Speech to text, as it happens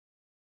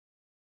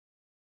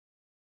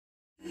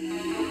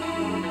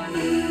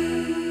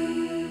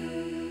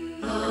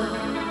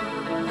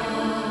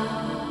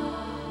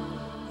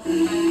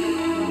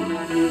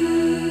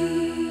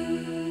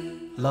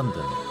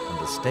London, and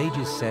the stage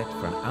is set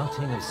for an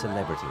outing of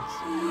celebrities.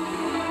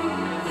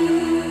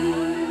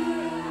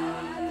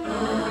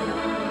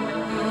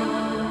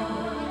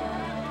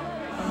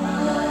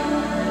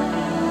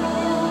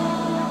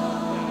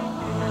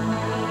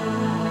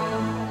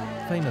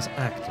 Famous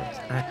actors,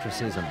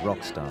 actresses and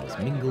rock stars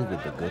mingle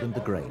with the good and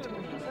the great.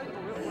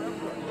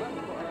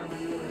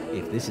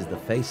 If this is the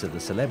face of the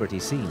celebrity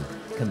scene,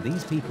 can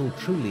these people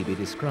truly be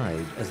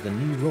described as the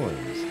new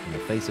royals in the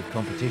face of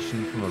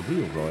competition from a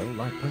real royal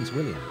like Prince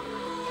William?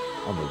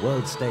 On the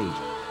world stage,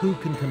 who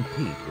can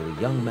compete with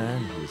a young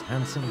man who is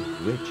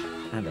handsome, rich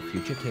and a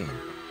future king?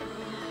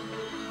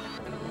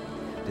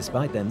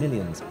 Despite their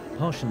millions,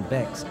 Posh and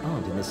Bex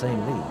aren't in the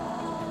same league.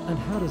 And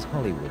how does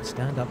Hollywood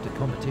stand up to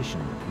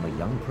competition from a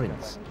young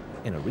prince?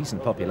 In a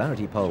recent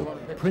popularity poll,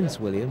 Prince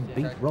William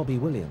beat Robbie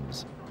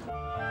Williams.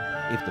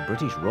 If the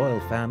British royal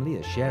family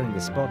is sharing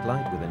the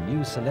spotlight with a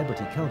new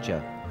celebrity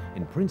culture,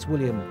 in Prince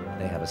William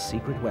they have a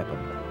secret weapon.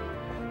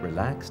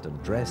 Relaxed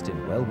and dressed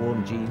in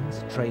well-worn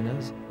jeans,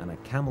 trainers and a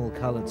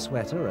camel-coloured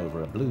sweater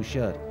over a blue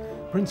shirt,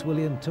 Prince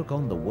William took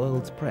on the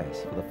world's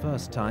press for the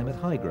first time at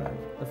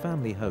Highgrove, the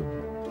family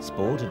home.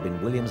 Sport had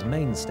been William's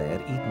mainstay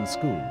at Eton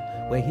School,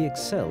 where he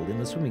excelled in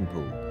the swimming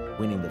pool,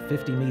 winning the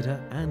 50-metre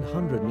and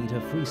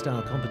 100-metre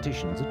freestyle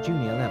competitions at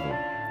junior level.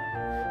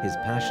 His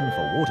passion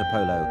for water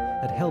polo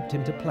had helped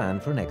him to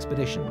plan for an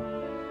expedition.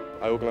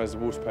 I organised a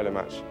water polo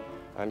match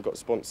and got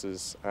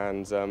sponsors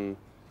and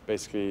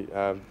basically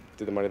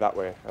did the money that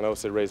way. And I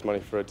also raised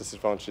money for a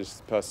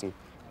disadvantaged person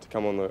to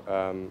come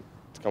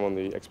on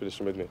the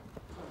expedition with me.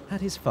 Had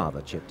his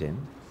father chipped in?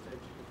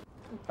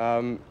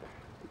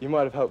 You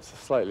might have helped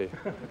slightly,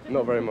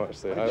 not very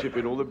much. I chip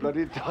in all the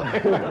bloody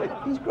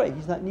time. He's great.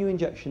 He's that new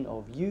injection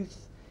of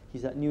youth.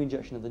 He's that new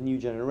injection of the new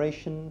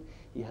generation.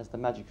 He has the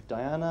magic of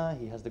Diana.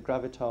 He has the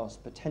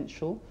gravitas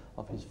potential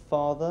of his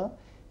father.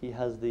 He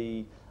has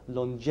the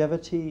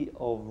longevity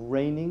of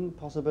reigning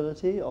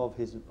possibility of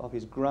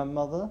his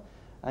grandmother,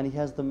 and he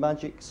has the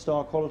magic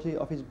star quality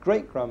of his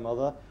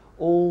great-grandmother,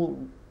 all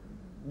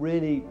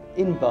really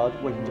in bud,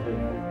 waiting to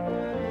bloom.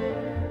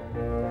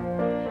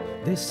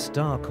 This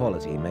star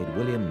quality made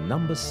William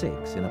number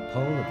 6 in a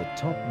poll of the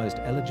top most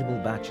eligible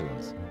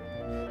bachelors.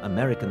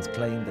 Americans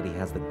claim that he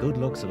has the good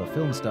looks of a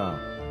film star,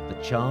 the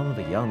charm of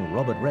a young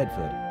Robert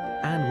Redford,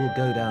 and will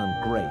go down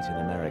great in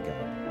America.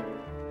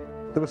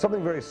 There was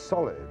something very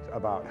solid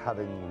about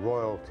having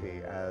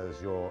royalty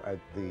as at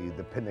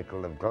the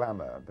pinnacle of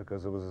glamour,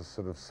 because there was a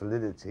sort of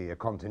solidity, a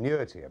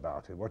continuity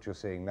about it. What you're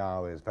seeing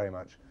now is very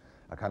much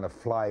a kind of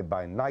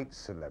fly-by-night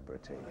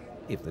celebrity.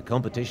 If the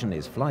competition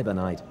is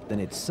fly-by-night, then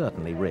it's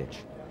certainly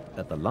rich.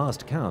 At the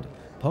last count,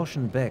 Posh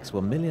and Bex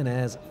were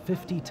millionaires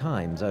 50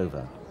 times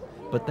over,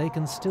 but they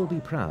can still be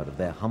proud of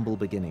their humble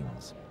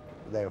beginnings.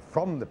 They're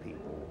from the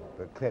people,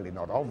 but clearly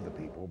not of the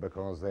people,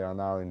 because they are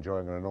now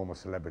enjoying an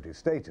enormous celebrity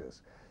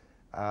status.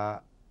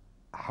 How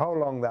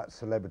long that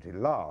celebrity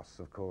lasts,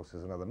 of course,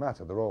 is another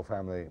matter. The royal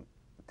family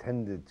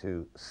tended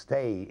to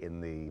stay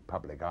in the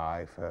public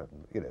eye for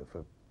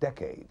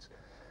decades.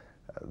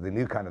 The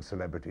new kind of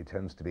celebrity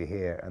tends to be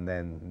here, and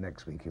then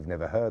next week you've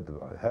never heard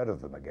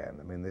of them again.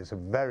 I mean, it's a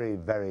very,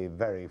 very,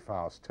 very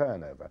fast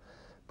turnover,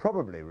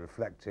 probably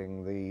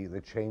reflecting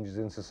the changes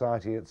in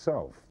society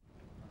itself.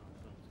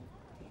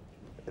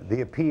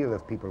 The appeal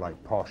of people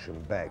like Posh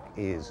and Beck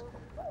is,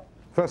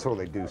 first of all,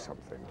 they do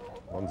something.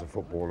 One's a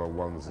footballer,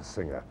 one's a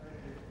singer.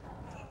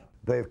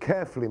 They've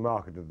carefully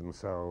marketed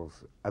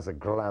themselves as a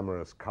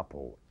glamorous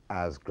couple,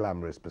 as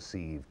glamour is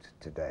perceived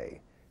today.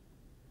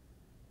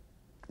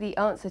 The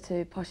answer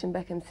to Posh and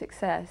Beckham's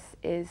success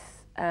is,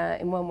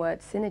 in one word,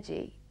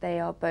 synergy. They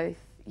are both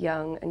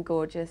young and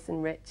gorgeous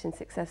and rich and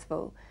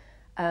successful.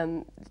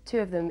 The two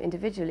of them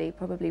individually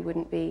probably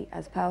wouldn't be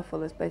as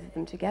powerful as both of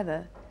them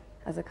together.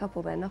 As a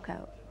couple, they're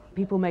knockout.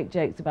 People make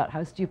jokes about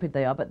how stupid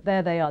they are, but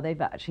there they are.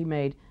 They've actually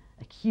made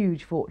a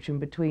huge fortune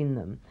between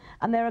them.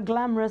 And they're a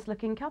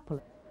glamorous-looking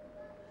couple.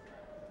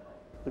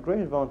 The great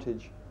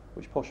advantage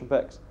which Posh and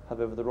Bex have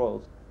over the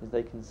royals is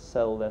they can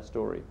sell their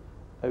story.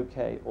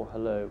 OK or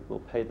Hello will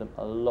pay them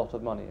a lot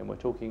of money, and we're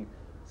talking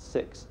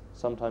 6,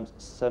 sometimes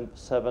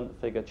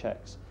 7-figure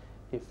checks.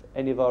 If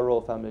any of our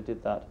royal family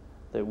did that,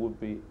 there would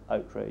be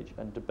outrage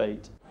and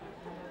debate.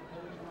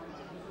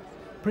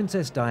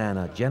 Princess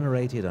Diana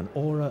generated an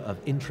aura of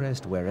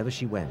interest wherever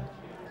she went.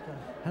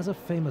 Has a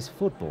famous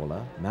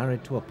footballer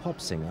married to a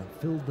pop singer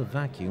filled the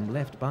vacuum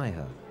left by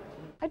her?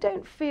 I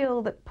don't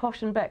feel that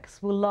Posh and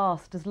Bex will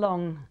last as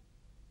long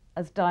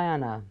as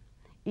Diana,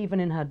 even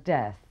in her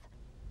death.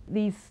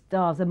 These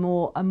stars are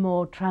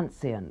more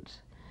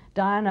transient.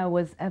 Diana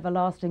was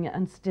everlasting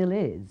and still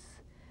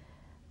is.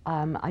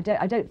 I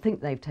don't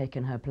think they've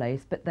taken her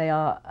place, but they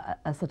are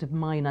a sort of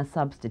minor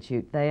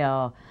substitute. They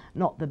are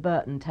not the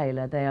Burton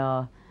Taylor, they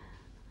are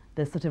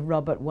the sort of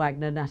Robert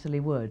Wagner, Natalie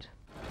Wood.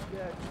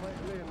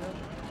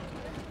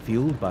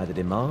 Fueled by the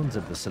demands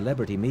of the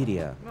celebrity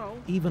media,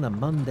 even a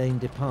mundane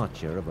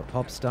departure of a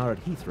pop star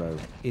at Heathrow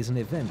is an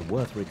event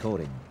worth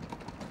recording.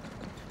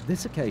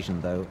 This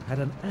occasion, though, had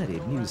an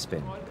added news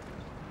spin.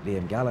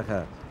 Liam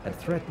Gallagher had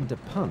threatened to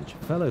punch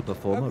fellow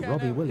performer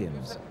Robbie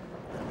Williams.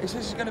 Is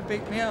this going to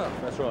beat me up?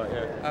 That's right,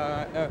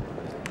 yeah.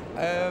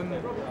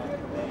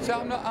 So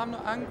I'm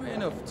not angry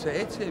enough to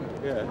hit him.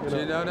 Yeah, Do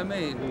you know what I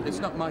mean? It's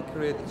not my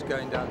career that's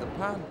going down the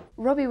pan.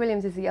 Robbie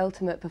Williams is the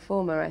ultimate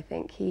performer, I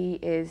think. He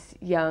is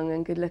young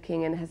and good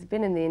looking and has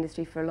been in the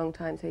industry for a long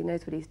time, so he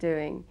knows what he's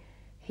doing.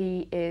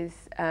 He is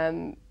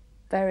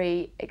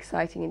very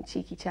exciting and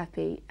cheeky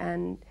chappy,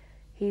 and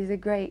he's a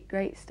great,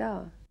 great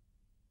star.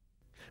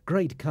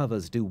 Great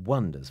covers do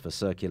wonders for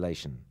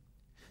circulation.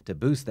 To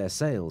boost their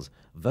sales,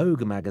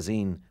 Vogue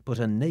magazine put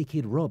a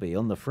naked Robbie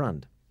on the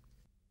front.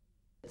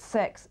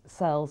 Sex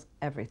sells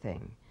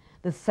everything.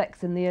 There's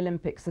sex in the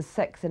Olympics, there's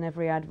sex in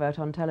every advert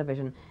on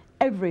television.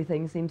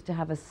 Everything seems to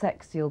have a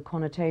sexual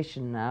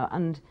connotation now,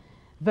 and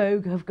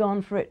Vogue have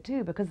gone for it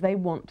too because they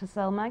want to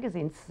sell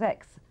magazines.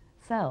 Sex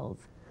sells.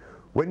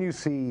 When you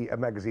see a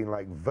magazine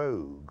like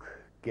Vogue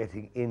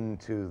getting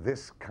into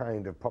this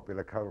kind of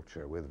popular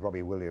culture with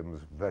Robbie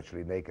Williams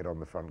virtually naked on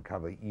the front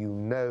cover, you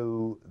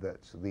know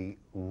that the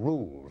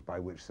rules by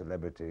which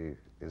celebrity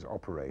is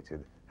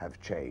operated have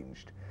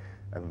changed.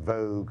 And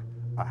Vogue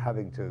are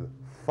having to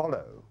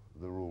follow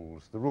the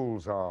rules. The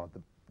rules are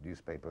the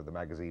newspaper, the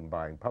magazine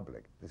buying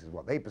public. This is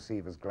what they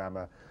perceive as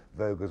glamour.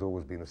 Vogue has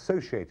always been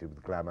associated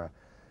with glamour.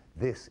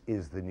 This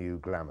is the new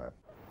glamour.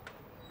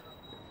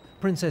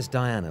 Princess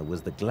Diana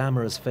was the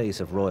glamorous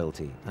face of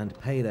royalty and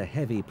paid a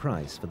heavy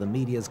price for the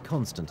media's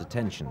constant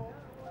attention.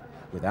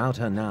 Without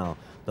her now,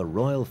 the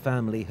royal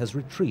family has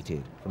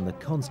retreated from the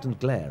constant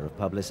glare of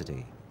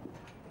publicity.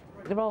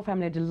 The royal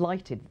family are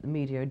delighted that the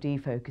media are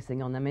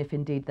defocusing on them, if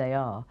indeed they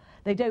are.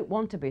 They don't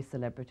want to be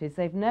celebrities.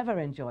 They've never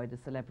enjoyed the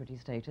celebrity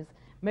status.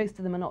 Most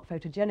of them are not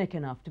photogenic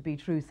enough to be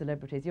true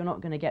celebrities. You're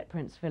not going to get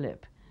Prince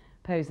Philip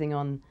posing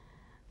on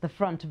the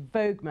front of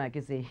Vogue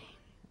magazine,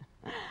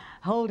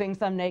 holding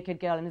some naked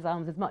girl in his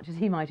arms as much as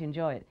he might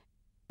enjoy it.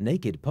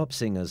 Naked pop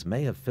singers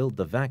may have filled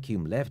the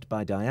vacuum left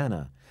by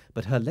Diana,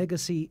 but her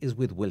legacy is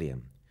with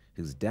William,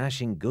 whose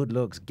dashing good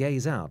looks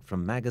gaze out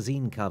from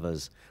magazine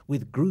covers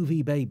with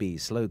groovy baby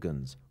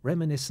slogans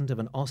reminiscent of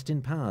an Austin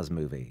Powers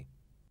movie.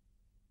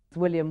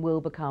 William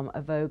will become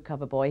a Vogue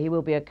cover boy. He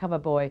will be a cover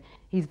boy.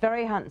 He's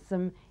very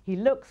handsome, he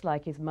looks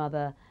like his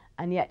mother,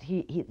 and yet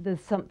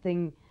there's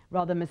something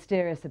rather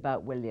mysterious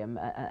about William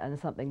and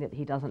something that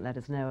he doesn't let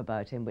us know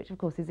about him, which of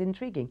course is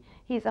intriguing.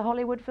 He's a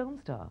Hollywood film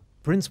star.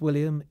 Prince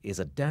William is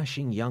a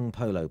dashing young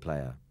polo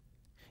player.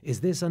 Is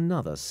this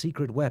another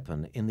secret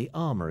weapon in the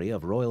armory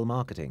of royal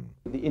marketing?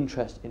 The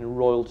interest in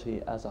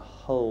royalty as a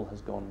whole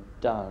has gone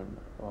down,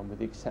 with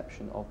the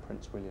exception of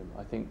Prince William.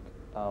 I think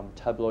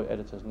tabloid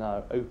editors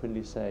now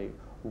openly say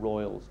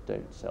royals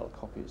don't sell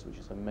copies, which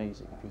is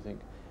amazing. If you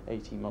think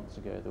 18 months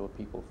ago there were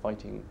people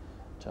fighting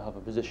to have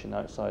a position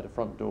outside a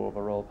front door of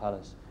a royal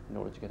palace in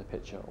order to get a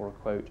picture or a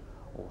quote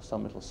or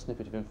some little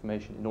snippet of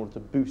information in order to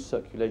boost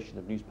circulation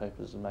of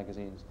newspapers and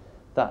magazines.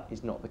 That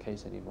is not the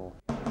case anymore.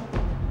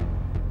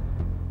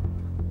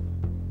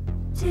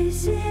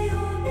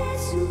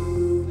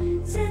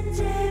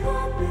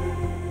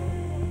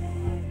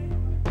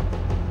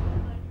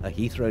 A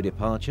Heathrow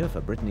departure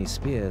for Britney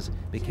Spears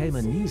became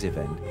a news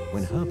event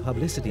when her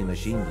publicity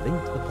machine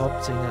linked the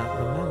pop singer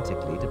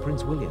romantically to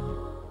Prince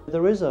William.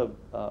 There is a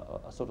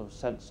sort of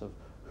sense of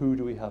who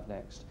do we have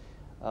next,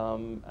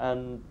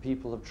 and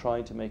people have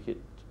tried to make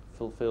it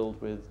fulfilled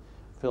with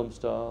film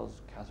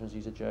stars, Catherine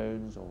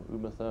Zeta-Jones or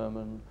Uma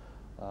Thurman,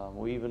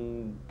 or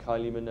even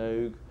Kylie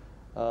Minogue,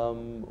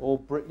 or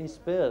Britney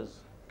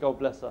Spears, God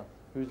bless her,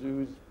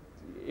 who's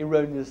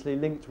erroneously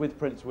linked with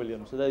Prince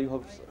William. So there you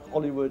have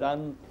Hollywood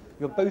and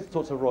you have both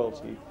sorts of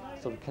royalty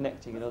sort of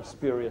connecting in a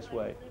spurious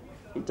way.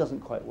 It doesn't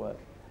quite work.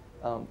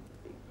 Of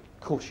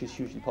course she's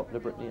hugely popular,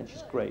 Britney, and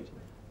she's great,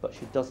 but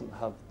she doesn't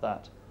have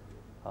that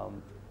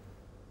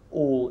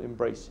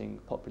all-embracing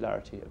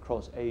popularity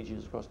across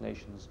ages, across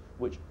nations,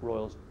 which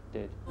royals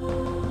did.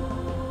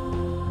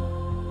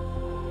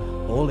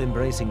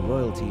 All-embracing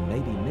royalty may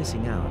be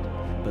missing out,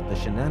 but the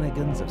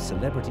shenanigans of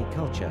celebrity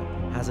culture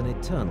has an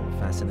eternal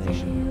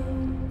fascination.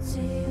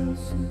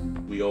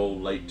 We all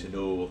like to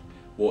know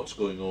what's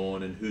going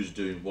on and who's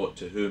doing what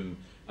to whom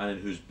and in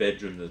whose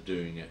bedroom they're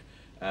doing it.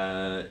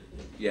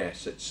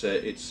 Yes, I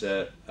think it's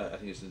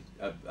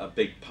a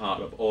big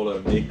part of all our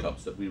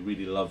makeups that we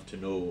really love to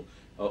know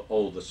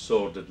all the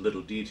sordid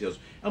little details.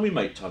 And we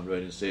might turn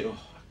around and say, oh,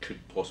 I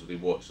couldn't possibly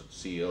watch or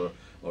see or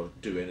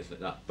do anything like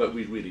that, but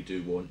we really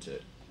do want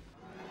it.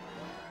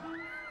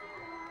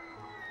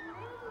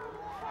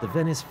 The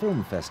Venice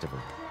Film Festival.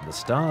 The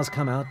stars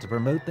come out to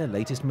promote their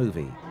latest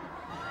movie.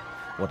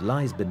 What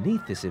lies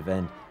beneath this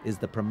event is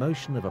the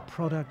promotion of a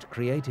product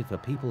created for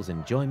people's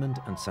enjoyment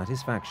and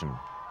satisfaction.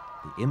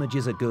 The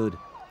images are good,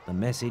 the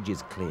message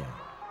is clear.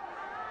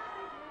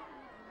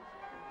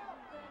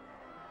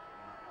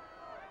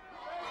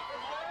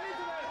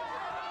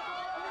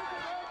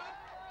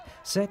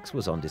 Sex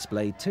was on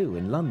display too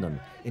in London,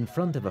 in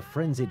front of a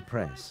frenzied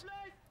press.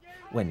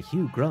 When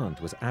Hugh Grant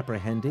was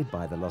apprehended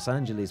by the Los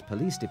Angeles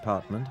Police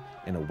Department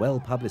in a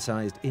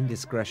well-publicized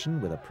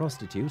indiscretion with a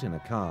prostitute in a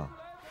car,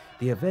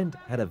 the event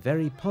had a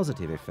very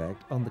positive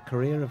effect on the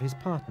career of his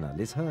partner,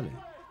 Liz Hurley.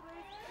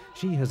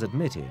 She has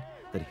admitted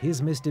that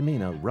his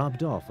misdemeanor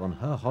rubbed off on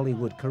her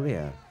Hollywood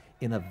career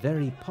in a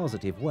very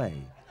positive way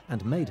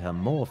and made her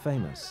more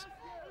famous.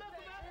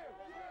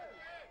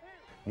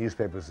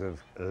 Newspapers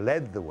have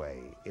led the way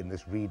in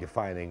this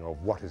redefining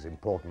of what is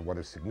important, what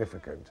is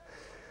significant.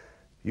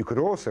 You could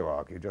also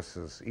argue just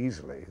as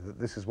easily that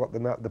this is what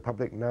the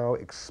public now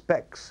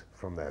expects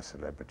from their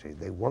celebrity.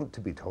 They want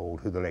to be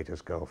told who the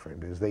latest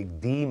girlfriend is. They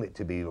deem it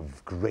to be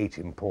of great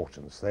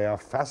importance. They are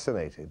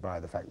fascinated by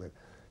the fact that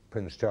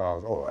Prince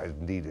Charles, or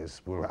indeed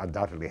as will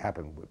undoubtedly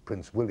happen with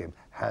Prince William,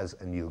 has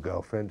a new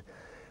girlfriend.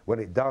 When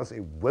it does,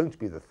 it won't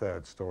be the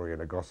third story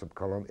in a gossip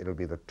column. It'll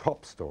be the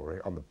top story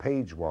on the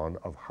page one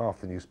of half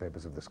the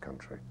newspapers of this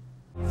country.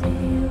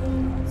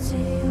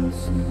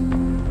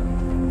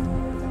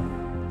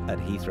 At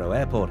Heathrow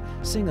Airport,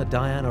 singer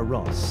Diana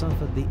Ross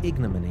suffered the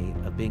ignominy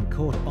of being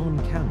caught on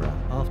camera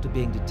after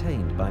being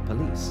detained by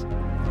police.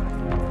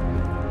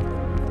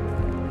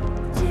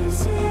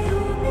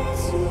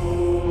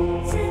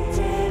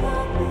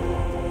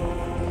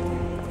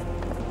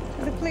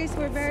 The police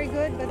were very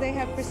good, but they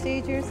have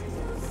procedures.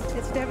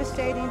 It's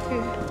devastating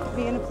to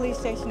be in a police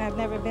station. I've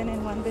never been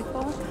in one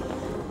before.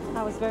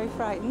 I was very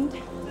frightened,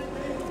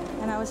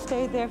 and I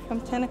stayed there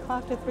from 10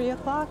 o'clock to 3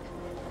 o'clock.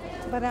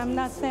 But I'm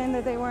not saying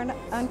that they weren't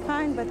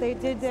unkind, but they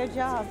did their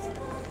jobs.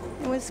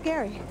 It was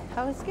scary.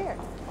 I was scared.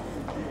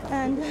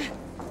 And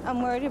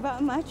I'm worried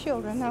about my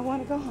children. I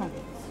want to go home.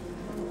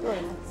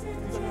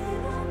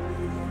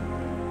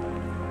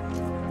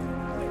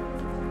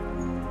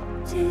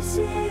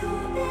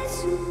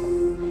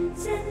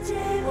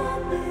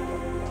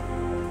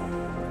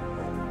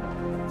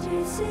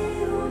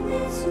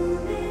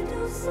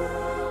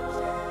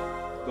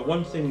 The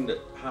one thing that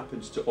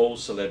happens to all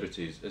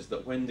celebrities is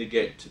that when they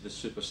get to the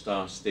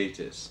superstar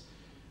status,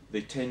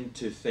 they tend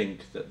to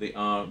think that they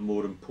are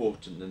more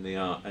important than they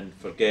are and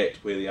forget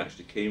where they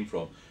actually came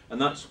from.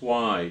 And that's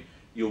why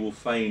you will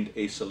find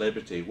a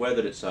celebrity,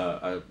 whether it's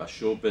a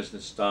show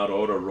business star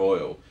or a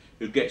royal,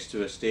 who gets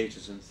to a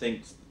status and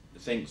thinks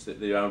that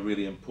they are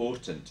really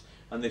important,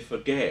 and they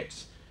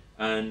forget,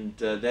 and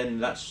then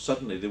that's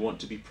suddenly they want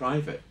to be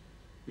private.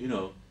 You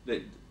know,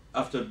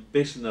 after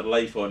basing their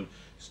life on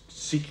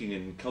seeking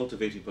and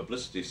cultivating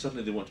publicity,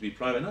 suddenly they want to be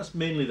private, and that's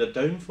mainly their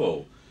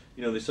downfall.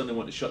 You know, they suddenly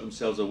want to shut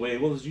themselves away.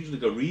 Well, there's usually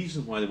a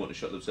reason why they want to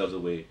shut themselves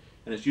away,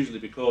 and it's usually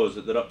because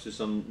that they're up to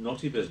some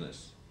naughty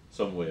business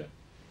somewhere,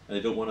 and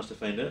they don't want us to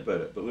find out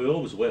about it, but we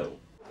always will.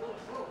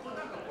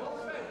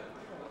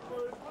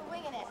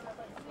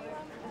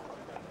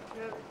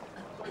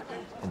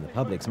 In the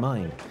public's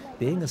mind,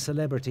 being a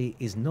celebrity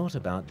is not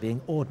about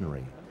being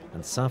ordinary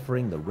and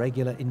suffering the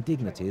regular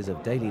indignities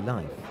of daily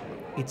life.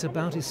 It's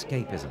about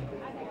escapism.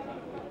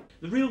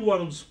 The real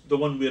world's the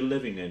one we're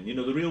living in. You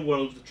know, the real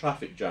world's the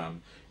traffic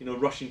jam, you know,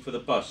 rushing for the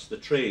bus, the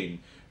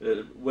train,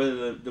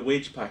 whether the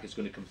wage packet is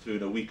going to come through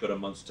in a week or a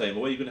month's time,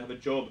 or whether you're going to have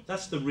a job.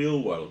 That's the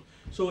real world.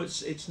 So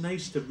it's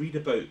nice to read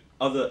about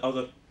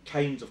other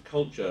kinds of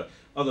culture,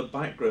 other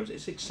backgrounds.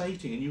 It's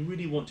exciting, and you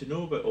really want to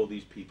know about all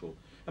these people.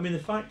 I mean, the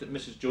fact that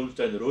Mrs. Jones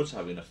down the road's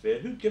having an affair,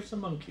 who gives a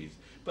monkeys?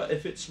 But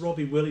if it's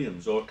Robbie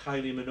Williams or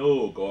Kylie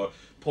Minogue or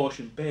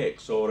Portia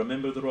Becks or a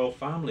member of the royal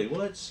family,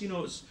 well, it's, you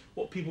know, it's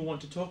what people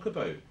want to talk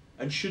about.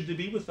 And should they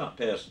be with that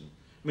person?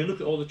 I mean, look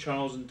at all the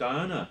Charles and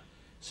Diana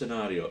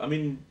scenario. I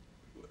mean,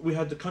 we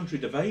had the country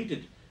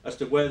divided as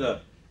to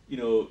whether, you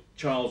know,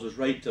 Charles was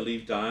right to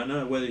leave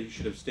Diana, whether he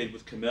should have stayed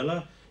with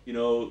Camilla. You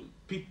know,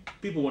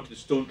 people wanted to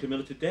stone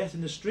Camilla to death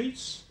in the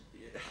streets.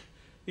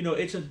 You know,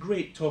 it's a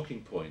great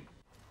talking point.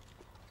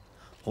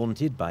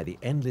 Haunted by the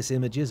endless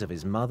images of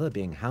his mother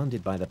being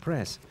hounded by the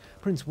press,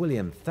 Prince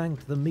William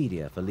thanked the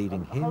media for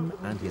leaving him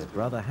and his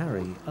brother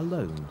Harry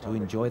alone to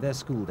enjoy their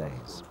school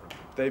days.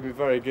 They've been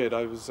very good.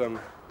 I was a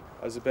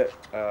bit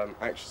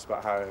anxious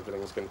about how everything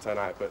was going to turn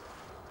out, but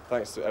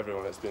thanks to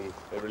everyone, it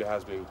really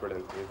has been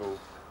brilliant. They've all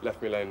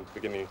left me alone at the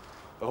beginning.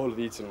 The whole of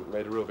Eton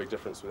made a real big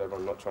difference with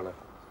everyone not trying to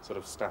sort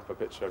of snap a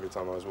picture every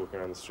time I was walking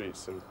around the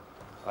streets, and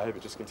I hope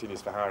it just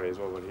continues for Harry as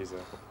well when he's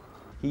there.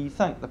 He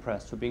thanked the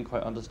press for being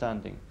quite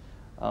understanding.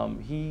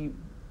 He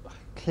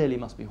clearly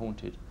must be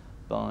haunted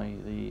by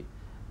the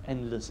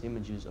endless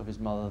images of his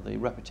mother, the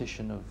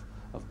repetition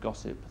of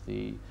gossip,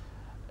 the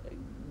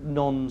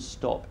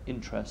non-stop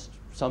interest,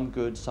 some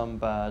good, some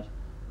bad,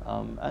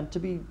 and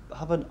to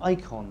have an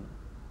icon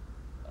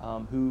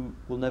who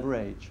will never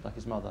age, like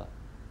his mother,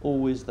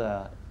 always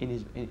there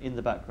in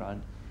the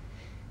background,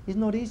 is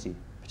not easy,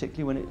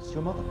 particularly when it's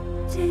your mother.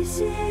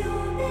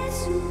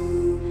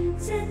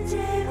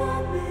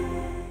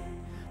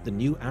 The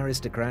new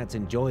aristocrats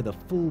enjoy the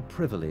full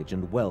privilege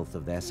and wealth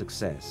of their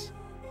success.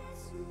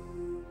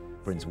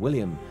 Prince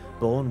William,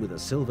 born with a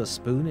silver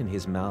spoon in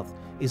his mouth,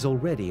 is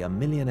already a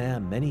millionaire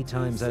many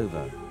times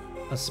over,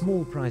 a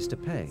small price to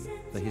pay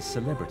for his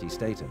celebrity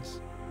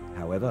status.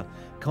 However,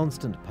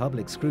 constant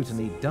public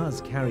scrutiny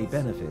does carry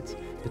benefits,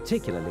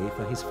 particularly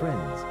for his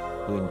friends,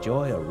 who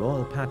enjoy a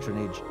royal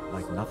patronage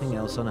like nothing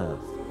else on earth.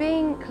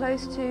 Being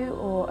close to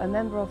or a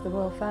member of the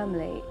royal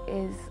family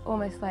is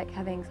almost like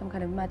having some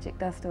kind of magic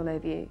dust all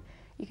over you.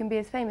 You can be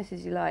as famous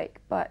as you like,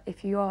 but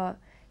if you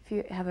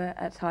have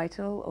a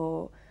title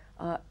or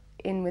are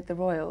in with the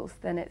royals,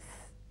 then it's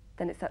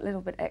that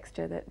little bit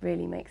extra that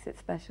really makes it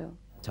special.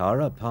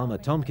 Tara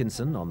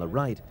Palmer-Tompkinson, on the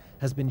right,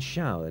 has been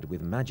showered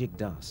with magic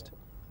dust.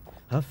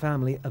 Her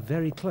family are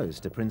very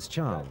close to Prince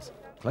Charles,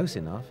 close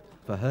enough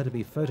for her to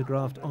be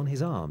photographed on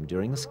his arm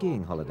during a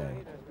skiing holiday.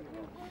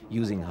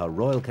 Using her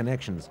royal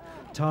connections,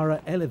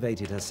 Tara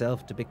elevated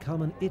herself to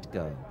become an it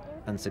girl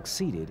and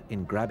succeeded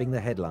in grabbing the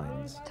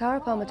headlines. Tara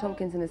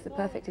Palmer-Tompkinson is the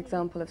perfect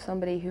example of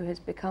somebody who has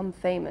become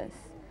famous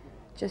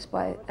just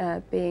by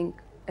being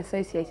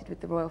associated with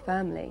the royal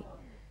family.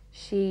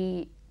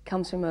 She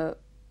comes from a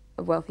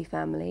wealthy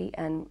family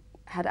and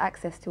had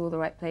access to all the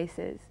right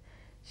places.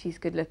 She's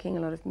good looking, a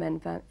lot of men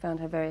found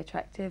her very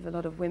attractive, a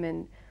lot of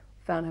women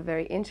found her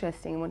very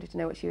interesting and wanted to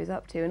know what she was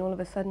up to, and all of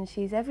a sudden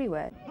she's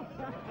everywhere.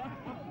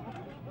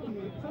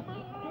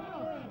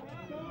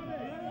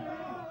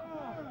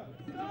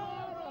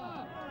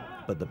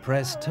 But the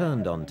press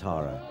turned on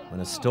Tara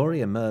when a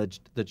story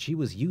emerged that she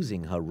was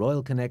using her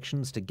royal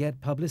connections to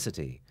get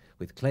publicity,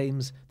 with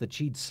claims that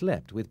she'd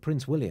slept with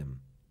Prince William.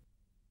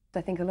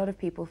 I think a lot of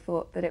people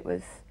thought that it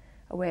was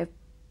a way of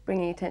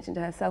bringing attention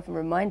to herself and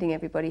reminding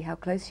everybody how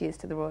close she is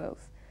to the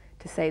royals,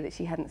 to say that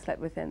she hadn't slept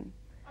with him.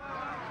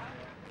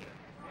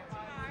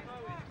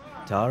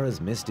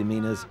 Tara's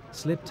misdemeanors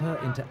slipped her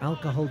into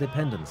alcohol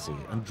dependency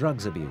and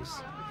drugs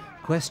abuse,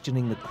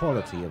 questioning the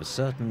quality of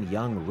certain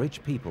young,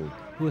 rich people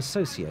who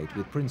associate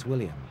with Prince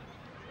William.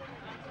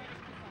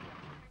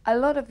 A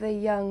lot of the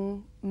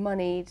young,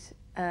 moneyed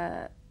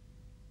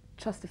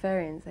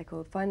trustafarians, they're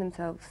called, find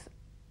themselves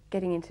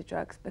getting into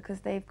drugs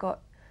because they've got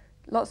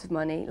lots of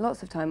money,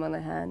 lots of time on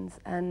their hands,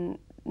 and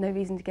no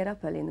reason to get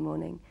up early in the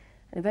morning.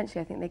 And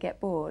eventually I think they get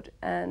bored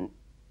and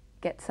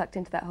get sucked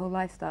into that whole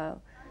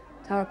lifestyle.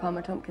 Tara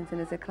Palmer-Tompkinson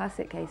is a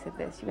classic case of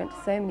this. She went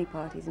to so many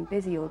parties and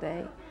busy all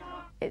day.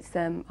 It's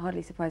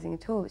hardly surprising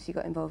at all that she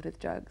got involved with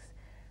drugs.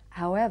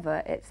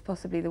 However, it's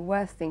possibly the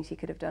worst thing she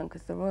could have done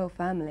because the royal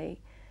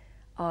family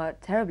are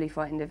terribly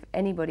frightened of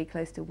anybody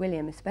close to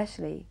William,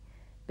 especially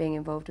being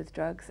involved with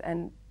drugs,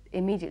 and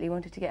immediately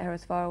wanted to get her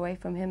as far away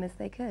from him as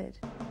they could.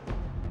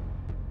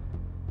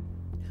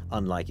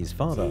 Unlike his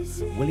father,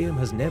 William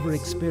has never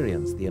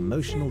experienced the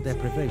emotional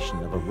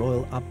deprivation of a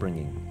royal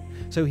upbringing,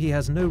 so he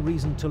has no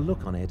reason to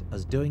look on it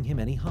as doing him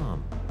any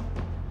harm.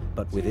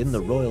 But within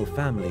the royal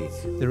family,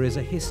 there is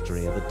a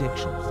history of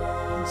addiction,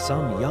 and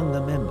some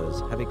younger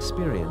members have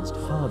experienced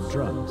hard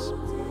drugs.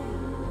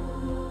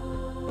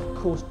 Of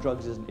course,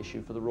 drugs is an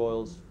issue for the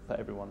royals, for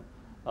everyone.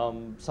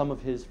 Some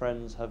of his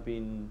friends have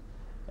been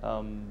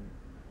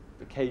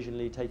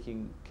occasionally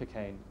taking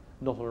cocaine,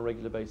 not on a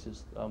regular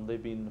basis.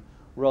 They've been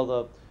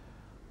rather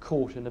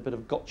caught in a bit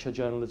of gotcha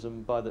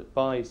journalism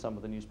by some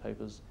of the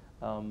newspapers,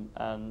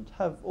 and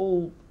have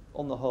all,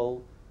 on the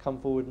whole, come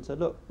forward and said,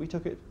 look, we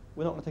took it,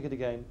 we're not going to take it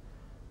again.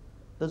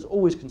 There's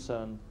always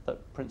concern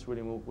that Prince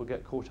William will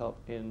get caught up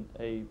in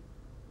a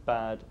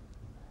bad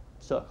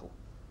circle.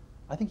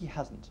 I think he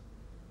hasn't.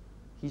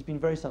 He's been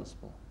very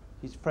sensible.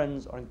 His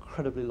friends are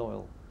incredibly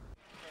loyal.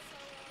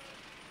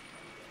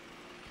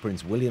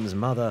 Prince William's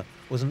mother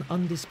was an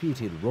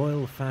undisputed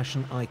royal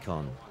fashion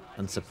icon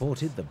and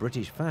supported the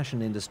British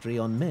fashion industry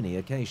on many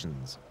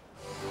occasions.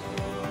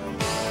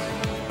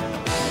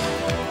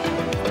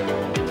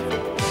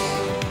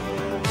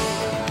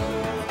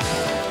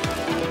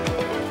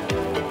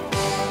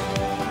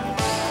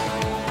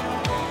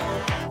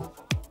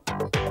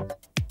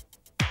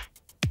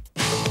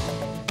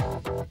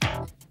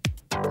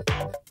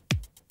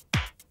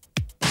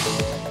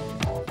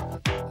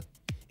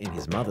 In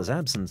his mother's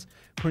absence,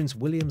 Prince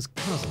William's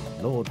cousin,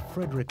 Lord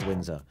Frederick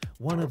Windsor,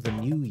 one of the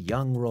new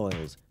young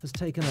royals, has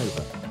taken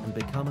over and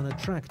become an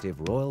attractive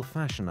royal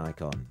fashion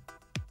icon.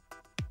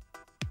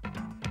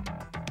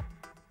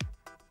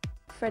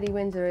 Freddie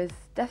Windsor is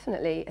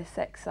definitely a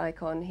sex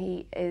icon.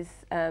 He is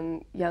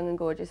young and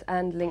gorgeous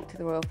and linked to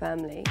the royal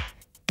family.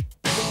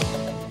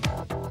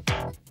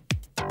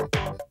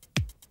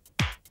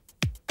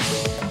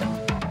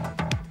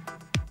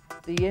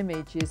 The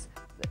image is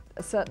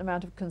a certain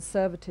amount of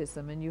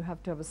conservatism, and you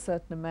have to have a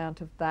certain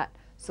amount of that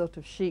sort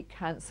of chic,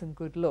 handsome,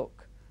 good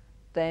look.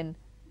 Then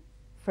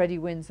Freddie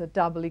Windsor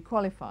doubly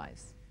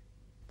qualifies.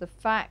 The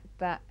fact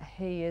that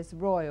he is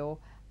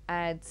royal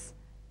adds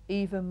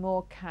even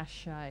more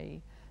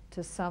cachet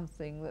to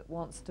something that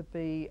wants to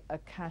be a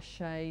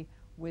cachet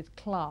with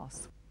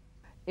class.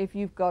 If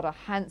you've got a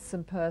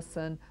handsome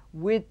person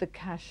with the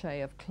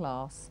cachet of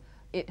class,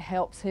 it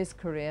helps his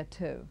career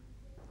too.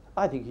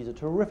 I think he's a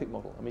terrific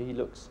model. I mean, he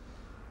looks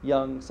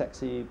young,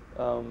 sexy,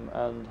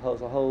 and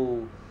has a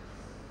whole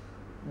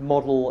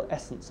model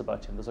essence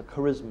about him. There's a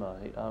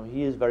charisma.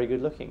 He is very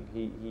good looking.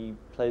 He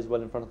plays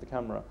well in front of the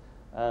camera,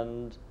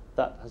 and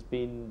that has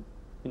been,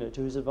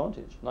 to his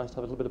advantage. Nice to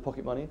have a little bit of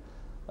pocket money,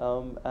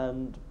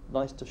 and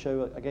nice to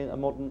show, again, a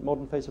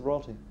modern face of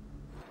royalty.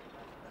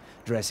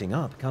 Dressing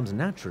up comes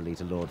naturally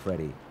to Lord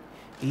Freddie.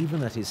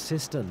 Even at his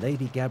sister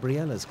Lady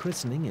Gabriella's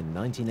christening in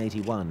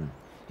 1981,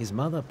 his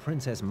mother,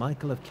 Princess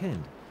Michael of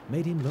Kent,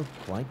 made him look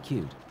quite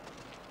cute.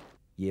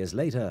 Years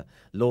later,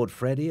 Lord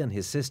Freddie and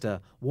his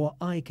sister wore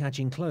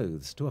eye-catching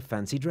clothes to a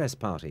fancy dress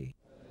party.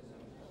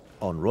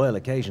 On royal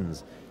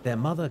occasions, their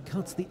mother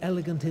cuts the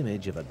elegant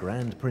image of a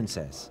grand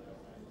princess.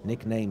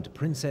 Nicknamed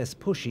Princess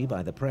Pushy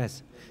by the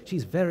press,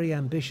 she's very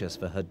ambitious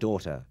for her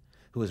daughter,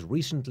 who has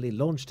recently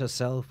launched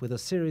herself with a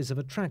series of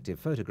attractive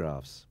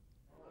photographs.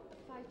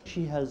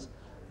 She has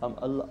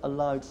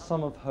allowed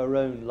some of her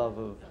own love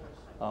of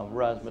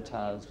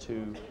razzmatazz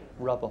to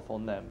rub off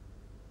on them.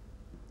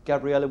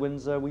 Gabriella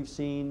Windsor, we've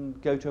seen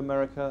go to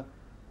America,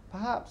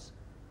 perhaps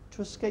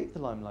to escape the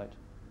limelight.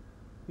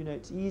 You know,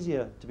 it's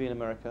easier to be in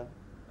America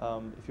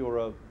if you're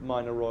a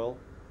minor royal,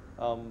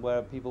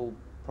 where people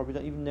probably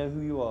don't even know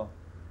who you are.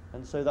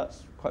 And so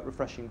that's quite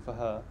refreshing for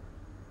her.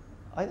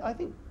 I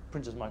think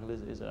Princess Michael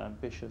is an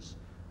ambitious,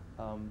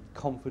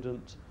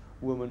 confident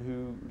woman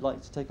who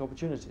likes to take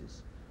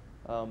opportunities.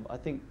 I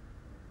think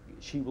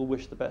she will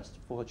wish the best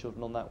for her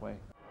children on that way.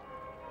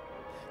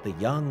 The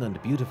young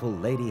and beautiful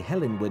Lady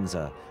Helen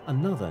Windsor,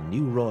 another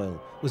new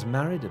royal, was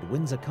married at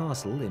Windsor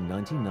Castle in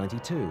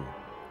 1992.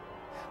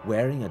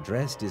 Wearing a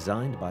dress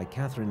designed by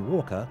Catherine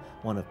Walker,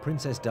 one of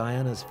Princess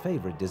Diana's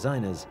favourite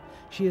designers,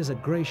 she is a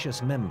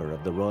gracious member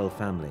of the royal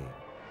family.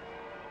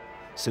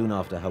 Soon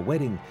after her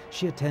wedding,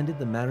 she attended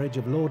the marriage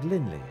of Lord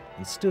Linley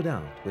and stood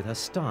out with her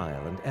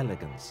style and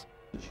elegance.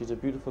 She's a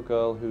beautiful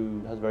girl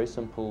who has very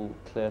simple,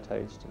 clear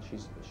taste, and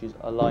she's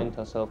aligned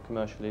herself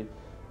commercially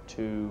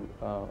to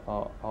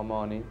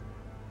Armani.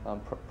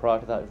 Prior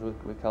to that, it was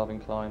with Calvin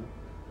Klein.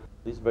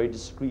 These very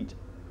discreet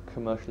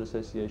commercial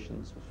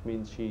associations, which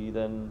means she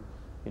then,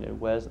 you know,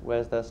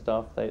 wears their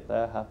stuff.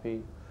 They're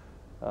happy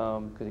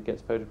because it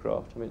gets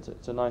photographed. I mean,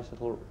 it's a nice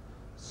little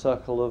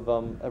circle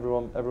of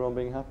everyone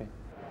being happy.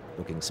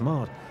 Looking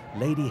smart,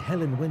 Lady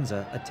Helen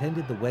Windsor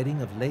attended the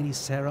wedding of Lady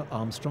Sarah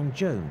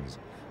Armstrong-Jones,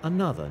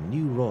 another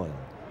new royal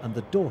and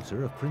the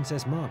daughter of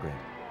Princess Margaret,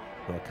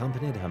 who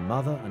accompanied her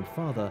mother and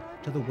father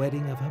to the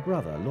wedding of her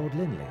brother, Lord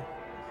Linley.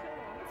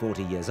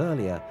 40 years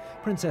earlier,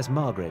 Princess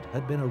Margaret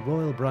had been a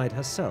royal bride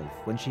herself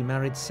when she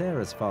married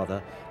Sarah's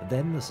father,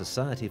 then the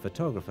society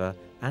photographer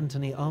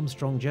Anthony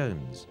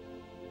Armstrong-Jones.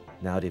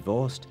 Now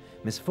divorced,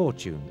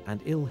 misfortune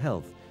and ill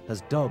health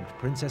has dogged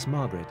Princess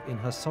Margaret in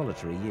her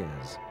solitary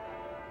years.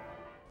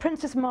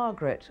 Princess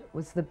Margaret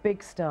was the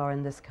big star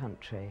in this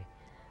country,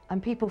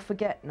 and people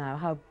forget now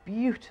how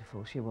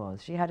beautiful she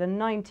was. She had a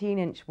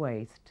 19-inch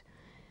waist,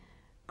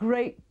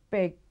 great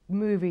big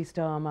movie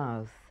star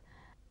mouth.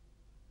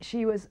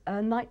 She was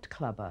a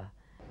nightclubber.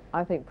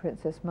 I think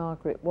Princess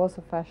Margaret was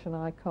a fashion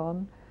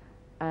icon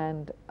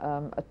and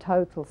a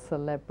total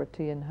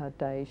celebrity in her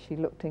day. She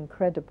looked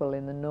incredible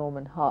in the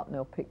Norman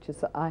Hartnell pictures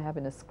that I have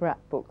in a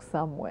scrapbook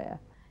somewhere.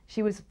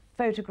 She was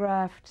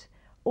photographed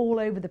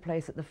all over the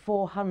place, at the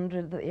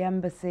 400, at the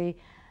embassy,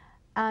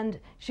 and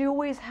she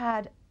always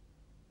had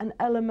an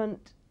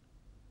element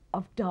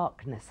of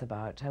darkness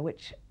about her,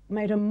 which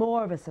made her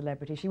more of a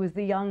celebrity. She was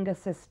the younger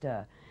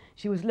sister.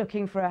 She was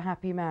looking for a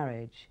happy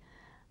marriage.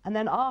 And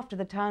then after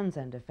the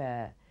Townsend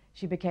affair,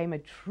 she became a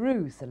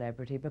true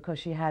celebrity because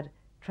she had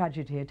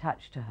tragedy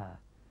attached to her.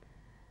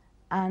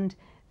 And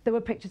there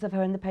were pictures of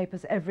her in the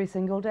papers every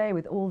single day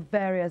with all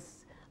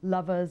various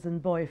lovers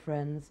and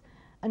boyfriends,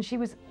 and she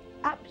was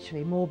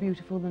actually more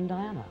beautiful than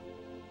Diana.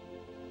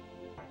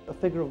 A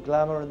figure of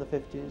glamour in the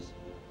 50s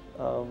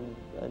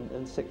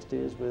and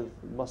 60s with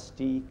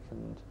mystique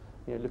and,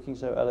 you know, looking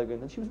so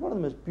elegant. And she was one of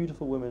the most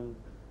beautiful women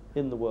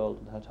in the world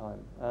in her time.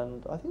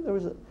 And I think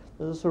there's a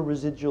sort of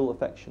residual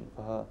affection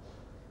for her,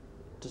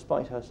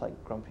 despite her slight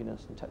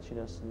grumpiness and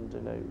tetchiness and,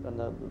 you know, and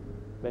the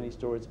many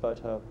stories about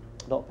her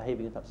not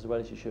behaving perhaps as well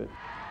as she should.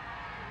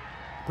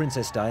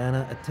 Princess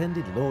Diana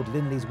attended Lord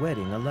Linley's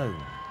wedding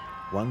alone.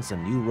 Once a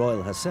new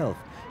royal herself,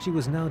 she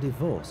was now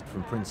divorced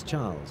from Prince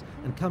Charles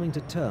and coming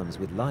to terms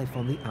with life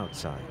on the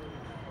outside.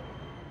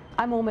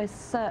 I'm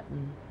almost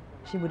certain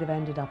she would have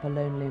ended up a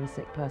lonely and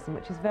sick person,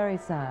 which is very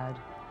sad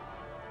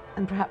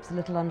and perhaps a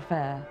little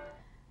unfair,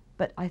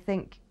 but I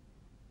think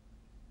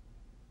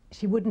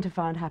she wouldn't have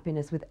found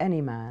happiness with any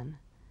man.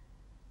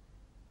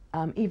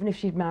 Even if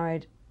she'd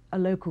married a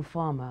local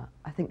farmer,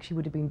 I think she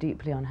would have been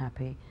deeply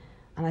unhappy,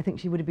 and I think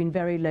she would have been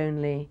very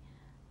lonely.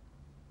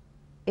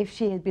 If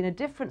she had been a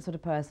different sort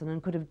of person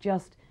and could have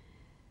just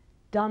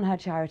done her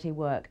charity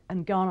work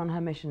and gone on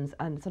her missions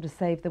and sort of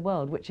saved the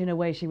world, which in a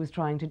way she was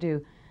trying to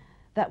do,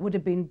 that would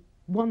have been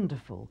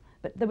wonderful.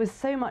 But there was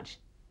so much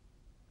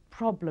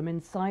problem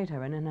inside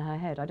her and in her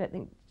head. I don't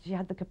think she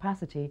had the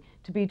capacity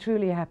to be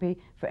truly happy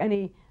for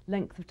any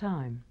length of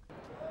time.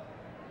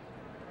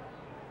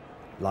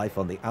 Life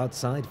on the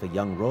outside for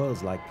young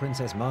royals like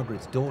Princess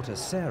Margaret's daughter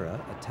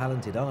Sarah, a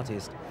talented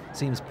artist,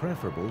 seems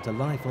preferable to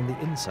life on the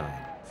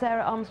inside.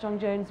 Sarah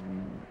Armstrong-Jones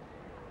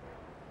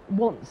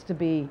wants to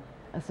be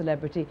a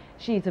celebrity.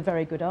 She's a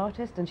very good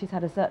artist and she's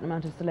had a certain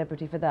amount of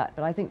celebrity for that,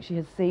 but I think she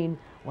has seen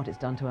what it's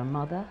done to her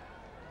mother,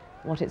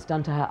 what it's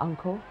done to her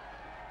uncle,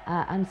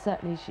 and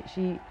certainly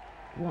she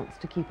wants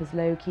to keep as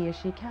low-key as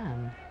she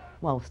can,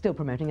 while still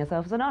promoting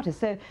herself as an artist.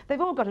 So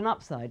they've all got an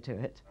upside to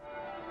it.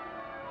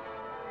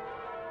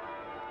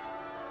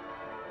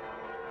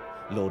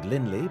 Lord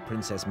Linley,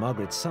 Princess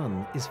Margaret's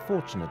son, is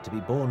fortunate to be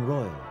born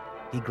royal.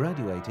 He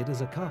graduated as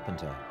a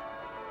carpenter.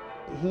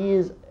 He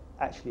is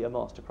actually a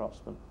master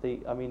craftsman.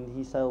 I mean,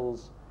 he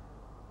sells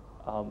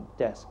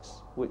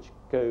desks which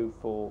go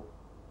for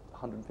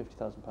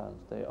 £150,000.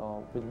 They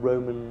are with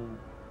Roman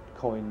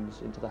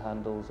coins into the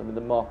handles. I mean,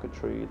 the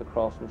marquetry, the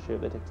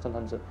craftsmanship, they take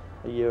sometimes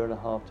a year and a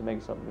half to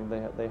make something.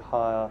 They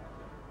hire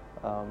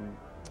an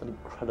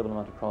incredible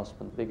amount of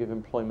craftsmen. They give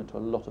employment to a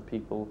lot of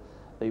people.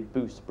 They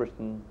boost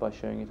Britain by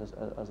showing it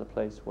as a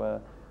place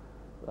where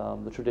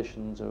the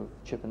traditions of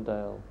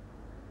Chippendale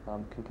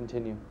can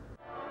continue.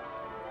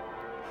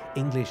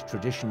 English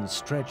traditions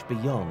stretch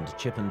beyond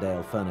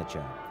Chippendale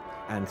furniture,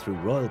 and through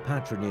royal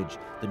patronage,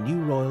 the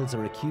new royals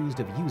are accused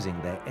of using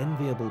their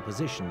enviable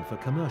position for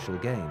commercial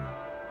gain.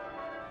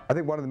 I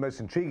think one of the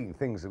most intriguing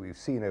things that we've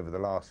seen over the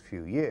last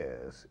few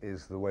years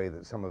is the way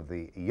that some of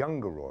the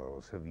younger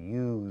royals have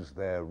used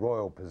their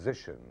royal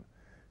position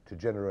to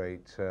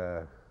generate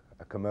a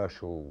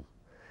commercial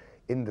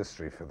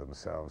industry for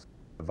themselves.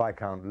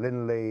 Viscount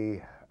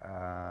Linley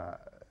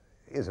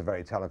is a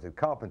very talented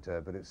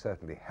carpenter, but it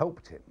certainly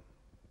helped him,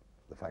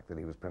 the fact that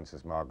he was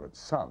Princess Margaret's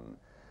son.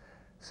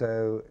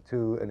 So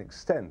to an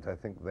extent, I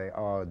think they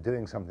are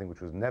doing something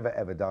which was never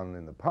ever done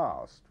in the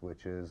past,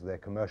 which is they're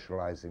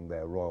commercializing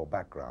their royal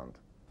background.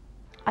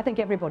 I think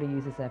everybody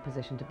uses their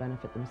position to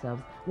benefit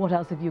themselves. What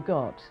else have you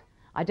got?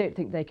 I don't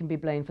think they can be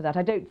blamed for that.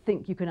 I don't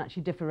think you can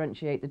actually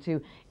differentiate the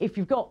two. If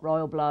you've got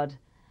royal blood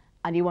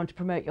and you want to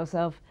promote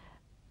yourself,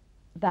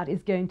 that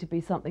is going to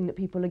be something that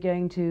people are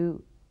going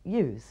to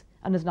use,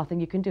 and there's nothing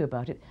you can do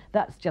about it.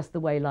 That's just the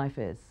way life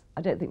is.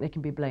 I don't think they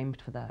can be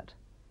blamed for that.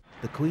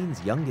 The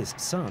Queen's youngest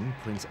son,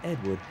 Prince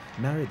Edward,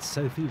 married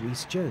Sophie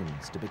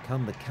Rhys-Jones to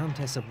become the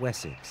Countess of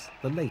Wessex,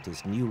 the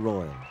latest new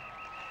royal.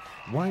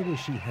 Why was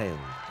she hailed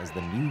as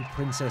the new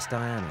Princess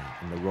Diana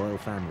in the royal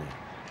family?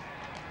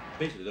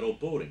 Basically, they're all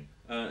boring.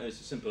 It's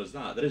as simple as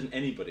that. There isn't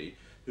anybody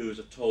who is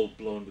a tall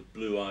blonde with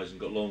blue eyes and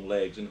got long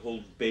legs and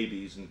holds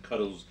babies and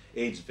cuddles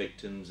AIDS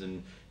victims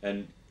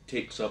and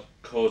takes up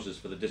causes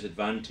for the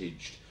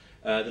disadvantaged.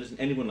 There isn't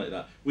anyone like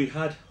that. We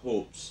had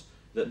hopes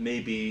that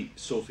maybe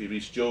Sophie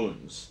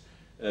Rhys-Jones,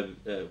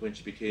 when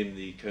she became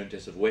the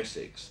Countess of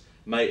Wessex,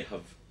 might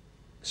have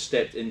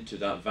stepped into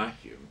that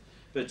vacuum.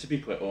 But to be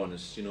quite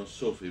honest, you know,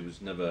 Sophie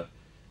was never,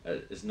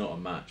 is not a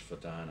match for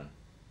Diana.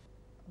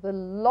 The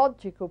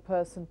logical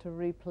person to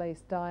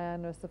replace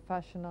Diana as the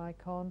fashion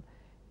icon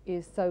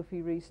is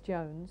Sophie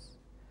Rhys-Jones,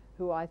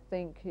 who I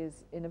think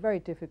is in a very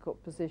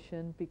difficult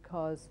position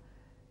because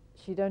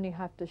she'd only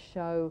have to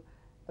show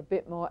a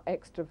bit more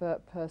extrovert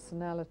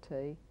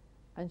personality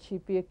and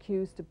she'd be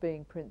accused of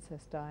being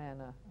Princess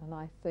Diana. And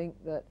I think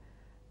that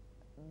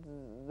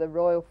the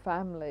royal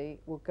family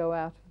will go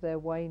out of their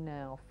way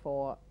now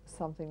for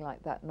something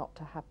like that not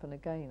to happen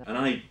again. And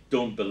I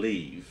don't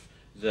believe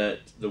that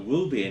there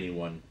will be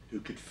anyone who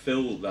could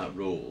fill that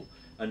role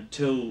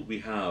until we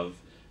have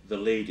the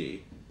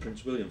lady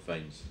Prince William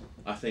finds.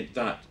 I think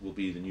that will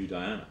be the new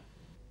Diana.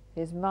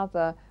 His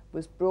mother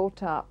was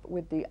brought up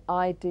with the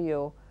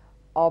ideal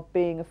of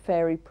being a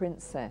fairy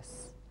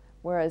princess,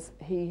 whereas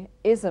he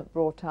isn't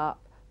brought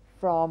up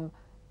from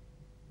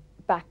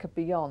back and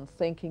beyond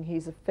thinking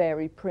he's a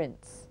fairy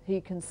prince.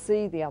 He can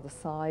see the other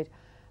side,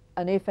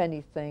 and if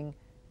anything,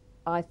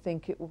 I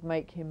think it will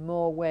make him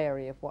more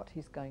wary of what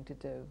he's going to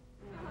do.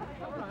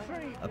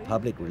 A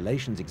public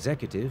relations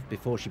executive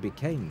before she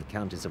became the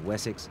Countess of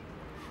Wessex,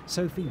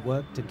 Sophie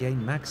worked to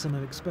gain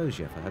maximum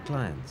exposure for her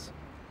clients.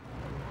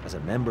 As a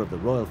member of the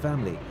royal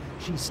family,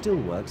 she still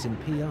works in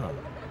PR,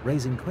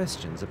 raising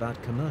questions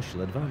about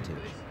commercial advantage.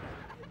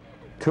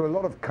 To a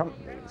lot of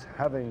companies,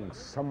 having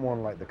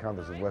someone like the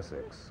Countess of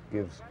Wessex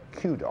gives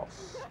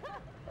kudos.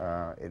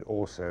 It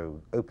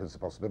also opens the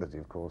possibility,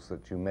 of course,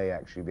 that you may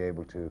actually be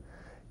able to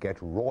get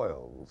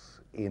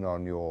royals in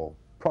on your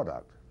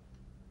product,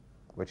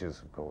 which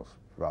is, of course,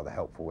 rather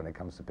helpful when it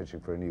comes to pitching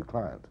for a new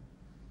client.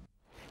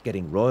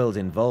 Getting royals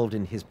involved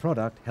in his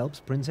product helps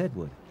Prince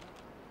Edward.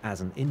 As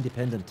an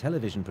independent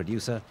television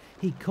producer,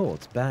 he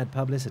courts bad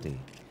publicity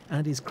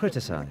and is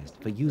criticised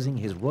for using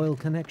his royal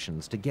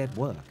connections to get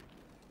work.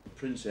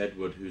 Prince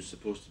Edward, who's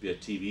supposed to be a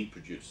TV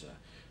producer,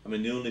 I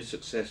mean, the only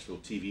successful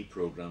TV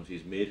programmes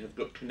he's made have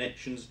got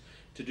connections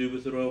to do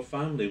with the royal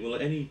family. Well,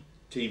 any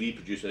TV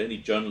producer, any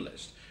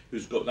journalist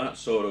who's got that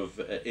sort of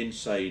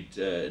inside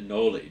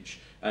knowledge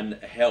and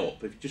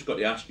help, if you've just got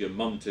to ask your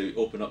mum to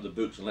open up the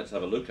books and let's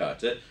have a look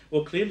at it,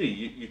 well, clearly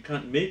you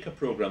can't make a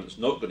programme that's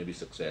not going to be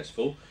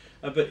successful.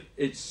 But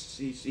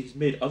he's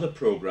made other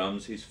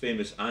programmes. His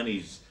famous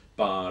Annie's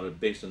Bar,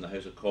 based on the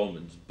House of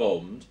Commons,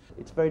 bombed.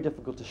 It's very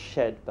difficult to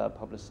shed bad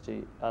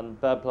publicity, and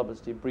bad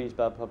publicity breeds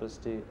bad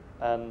publicity,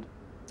 and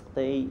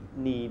they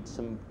need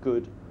some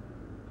good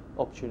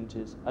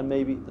opportunities, and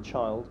maybe the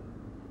child,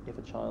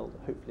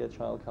 hopefully a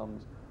child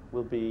comes,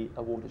 will be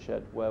a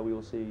watershed where we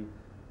will see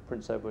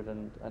Prince Edward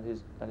and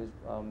his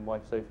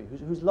wife Sophie,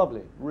 who's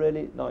lovely,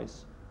 really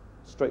nice,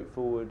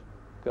 straightforward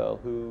girl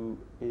who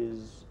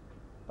is,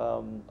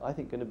 I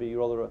think, going to be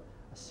rather a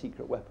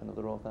secret weapon of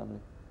the royal family.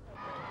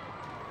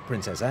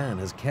 Princess Anne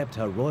has kept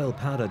her royal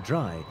powder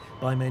dry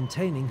by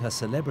maintaining her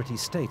celebrity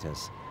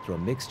status through a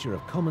mixture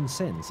of common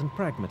sense and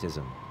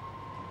pragmatism.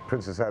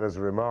 Princess Anne is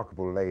a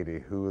remarkable lady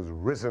who has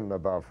risen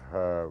above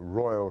her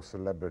royal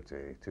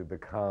celebrity to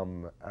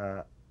become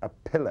a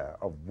pillar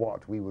of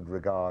what we would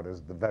regard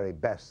as the very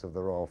best of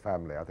the royal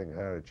family. I think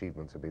her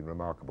achievements have been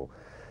remarkable.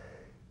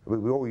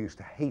 We all used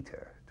to hate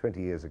her. 20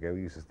 years ago,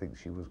 we used to think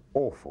she was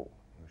awful.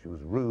 She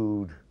was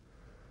rude,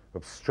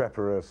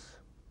 obstreperous,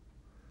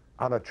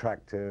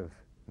 unattractive.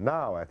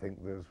 Now, I think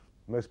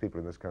most people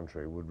in this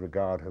country would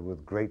regard her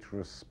with great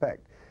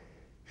respect.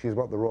 She's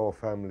what the royal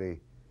family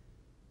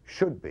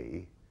should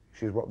be.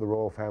 She's what the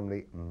royal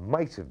family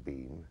might have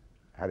been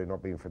had it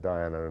not been for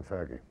Diana and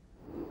Fergie.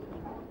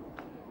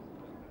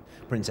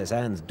 Princess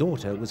Anne's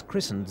daughter was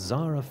christened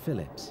Zara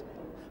Phillips.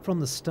 From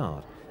the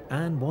start,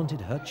 Anne wanted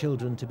her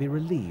children to be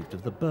relieved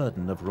of the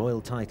burden of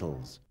royal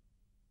titles.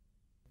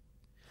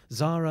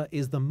 Zara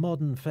is the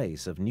modern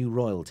face of new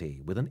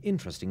royalty with an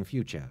interesting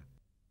future.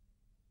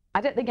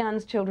 I don't think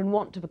Anne's children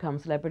want to become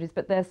celebrities,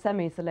 but they're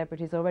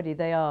semi-celebrities already.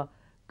 They are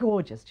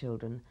gorgeous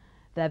children.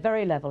 They're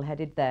very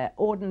level-headed, they're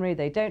ordinary,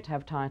 they don't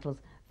have titles.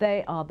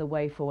 They are the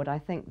way forward. I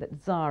think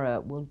that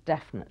Zara will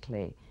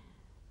definitely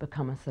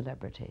become a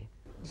celebrity.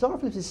 Zara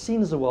Phillips is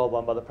seen as a wild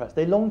one by the press.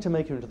 They long to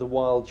make her into the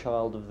wild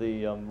child of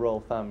the royal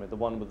family, the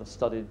one with the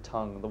studied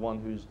tongue, the one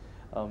who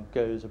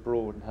goes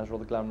abroad and has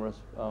rather glamorous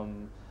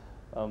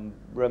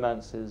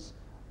romances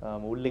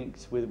or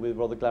links with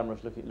rather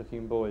glamorous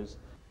looking boys.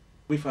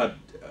 We've had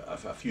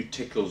a few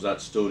tickles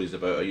at stories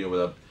about, you know,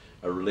 with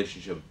a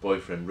relationship with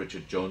boyfriend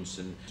Richard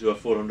Johnson to a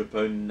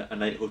 £400 a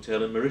night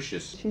hotel in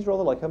Mauritius. She's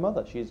rather like her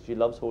mother. She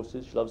loves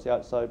horses, she loves the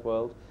outside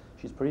world,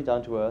 she's pretty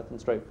down to earth and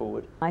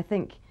straightforward. I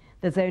think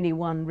there's only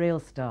one real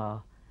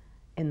star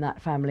in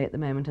that family at the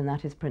moment, and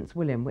that is Prince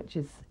William, which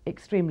is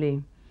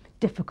extremely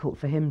difficult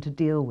for him to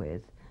deal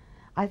with.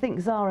 I think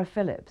Zara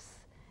Phillips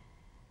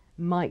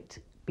might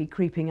be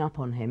creeping up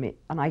on him,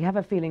 and I have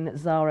a feeling that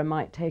Zara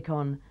might take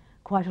on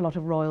quite a lot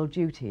of royal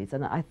duties,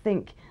 and I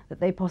think that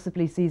they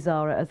possibly see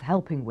Zara as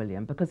helping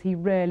William because he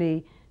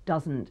really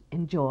doesn't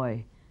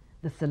enjoy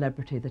the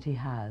celebrity that he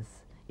has,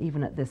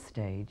 even at this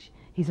stage.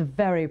 He's a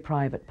very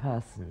private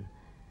person,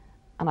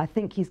 and I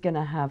think he's going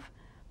to have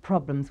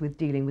problems with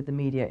dealing with the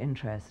media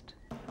interest.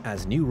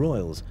 As new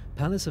royals,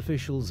 palace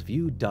officials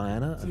viewed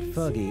Diana and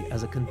Fergie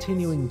as a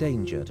continuing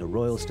danger to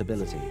royal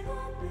stability.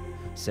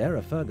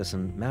 Sarah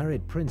Ferguson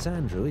married Prince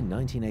Andrew in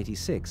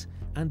 1986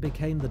 and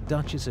became the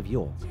Duchess of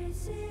York.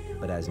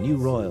 But as new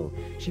royal,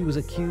 she was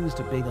accused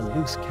of being a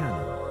loose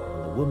cannon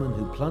and the woman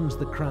who plunged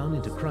the crown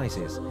into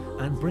crisis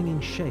and bringing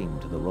shame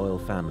to the royal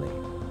family.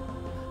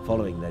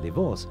 Following their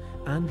divorce,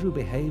 Andrew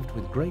behaved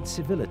with great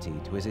civility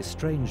to his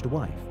estranged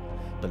wife,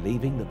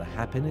 believing that the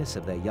happiness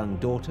of their young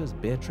daughters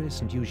Beatrice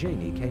and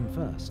Eugenie came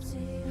first.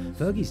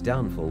 Fergie's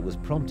downfall was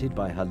prompted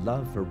by her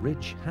love for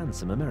rich,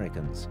 handsome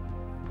Americans.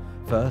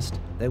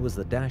 First, there was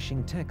the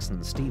dashing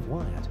Texan Steve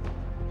Wyatt.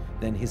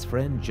 Then his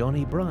friend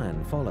Johnny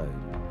Bryan followed.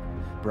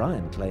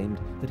 Bryan claimed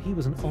that he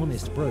was an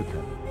honest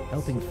broker,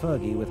 helping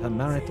Fergie with her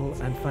marital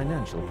and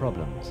financial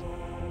problems.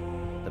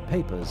 The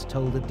papers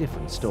told a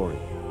different story.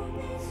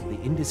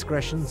 The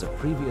indiscretions of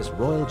previous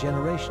royal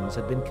generations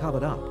had been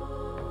covered up.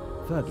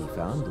 Fergie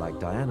found, like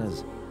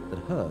Diana's, that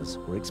hers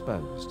were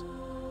exposed.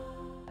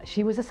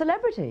 She was a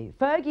celebrity.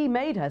 Fergie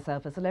made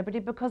herself a celebrity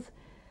because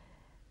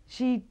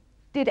she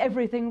did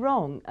everything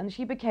wrong, and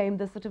she became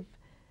the sort of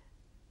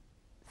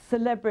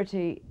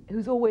celebrity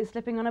who's always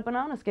slipping on a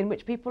banana skin,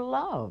 which people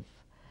love.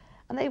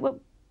 And they were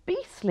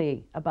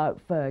beastly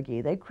about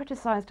Fergie. They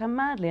criticised her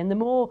madly, and the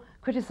more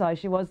criticised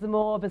she was, the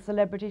more of a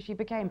celebrity she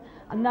became.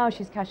 And now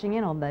she's cashing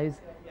in on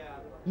those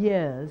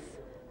years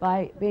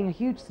by being a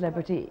huge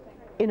celebrity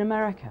in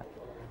America.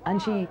 And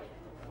she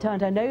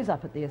turned her nose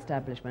up at the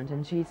establishment,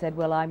 and she said,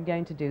 well, I'm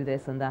going to do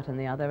this and that and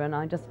the other, and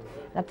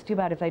that's too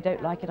bad. If they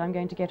don't like it, I'm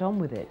going to get on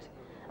with it.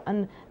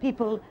 And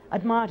people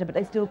admired her, but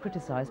they still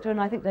criticised her,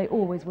 and I think they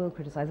always will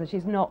criticise her.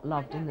 She's not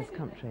loved in this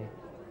country.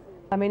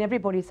 I mean,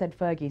 everybody said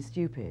Fergie's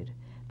stupid,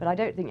 but I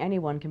don't think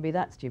anyone can be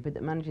that stupid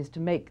that manages to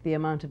make the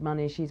amount of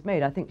money she's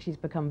made. I think she's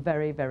become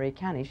very, very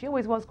canny. She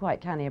always was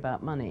quite canny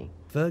about money.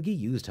 Fergie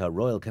used her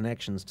royal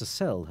connections to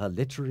sell her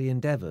literary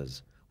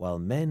endeavours, while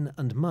men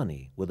and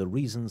money were the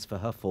reasons for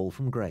her fall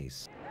from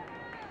grace.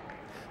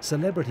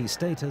 Celebrity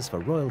status for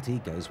royalty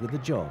goes with the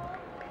job.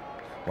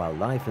 While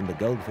life in the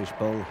Goldfish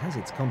Bowl has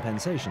its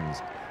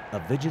compensations, a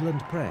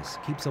vigilant press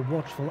keeps a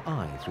watchful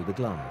eye through the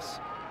glass.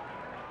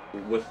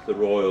 With the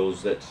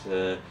royals,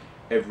 that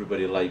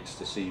everybody likes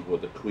to see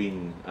what the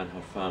Queen and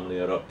her family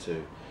are up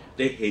to.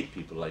 They hate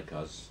people like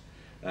us.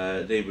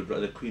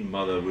 The Queen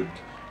Mother would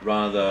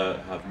rather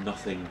have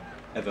nothing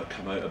ever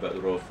come out about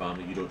the royal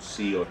family. You don't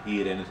see or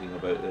hear anything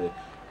about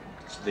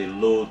They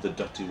loathe the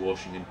dirty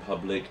washing in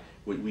public.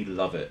 We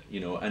love it, you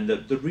know, and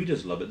the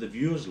readers love it, the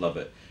viewers love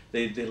it.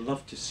 They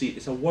love to see it.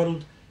 It's a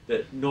world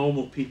that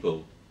normal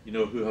people, you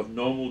know, who have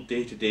normal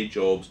day-to-day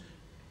jobs,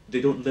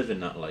 they don't live in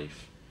that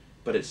life.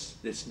 But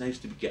it's nice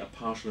to get a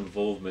partial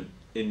involvement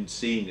in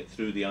seeing it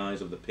through the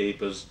eyes of the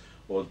papers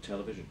or the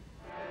television.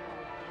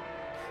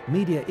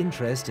 Media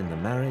interest in the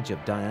marriage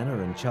of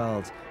Diana and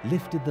Charles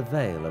lifted the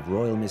veil of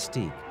royal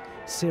mystique,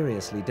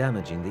 seriously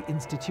damaging the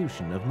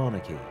institution of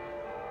monarchy.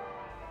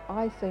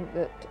 I think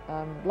that,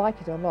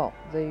 like it or not,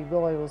 the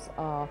royals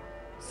are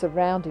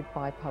surrounded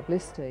by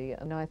publicity,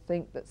 and I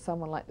think that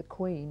someone like the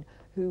Queen,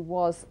 who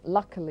was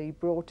luckily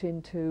brought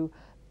into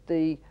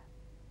the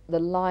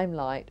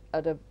limelight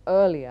at an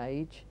early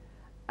age,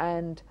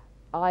 and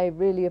I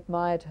really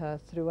admired her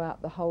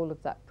throughout the whole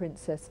of that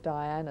Princess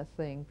Diana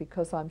thing,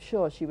 because I'm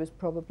sure she was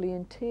probably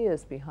in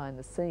tears behind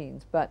the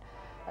scenes, but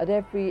at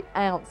every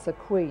ounce a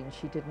Queen,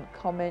 she didn't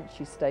comment,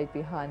 she stayed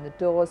behind the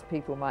doors.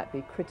 People might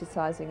be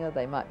criticising her,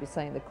 they might be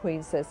saying the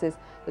Queen says this,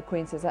 the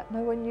Queen says that.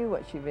 No one knew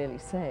what she really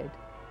said.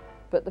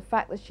 But the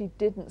fact that she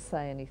didn't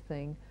say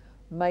anything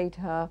made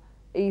her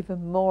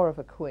even more of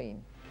a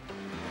queen.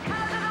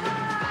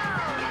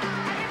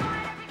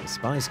 The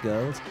Spice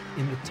Girls,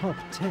 in the top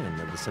 10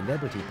 of the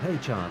celebrity pay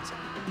charts,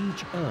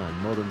 each earn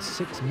more than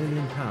 £6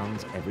 million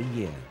every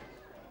year.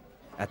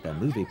 At their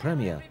movie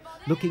premiere,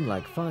 looking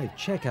like 5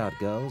 checkout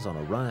girls on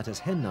a riotous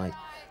hen night,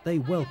 they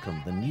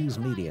welcomed the news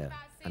media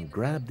and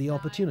grabbed the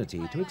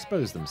opportunity to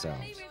expose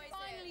themselves.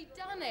 Finally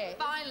done it.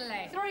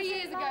 Finally. 3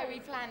 years ago we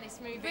planned this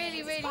movie.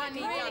 Really done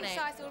it.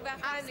 Excited all about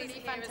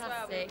absolutely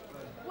fantastic.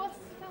 What's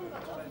the film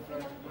about?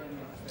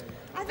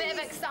 A bit of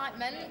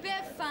excitement, a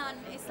bit of fun.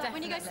 It's like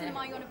when you go to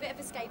cinema, you want a bit of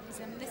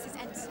escapism, and this is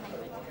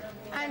entertainment.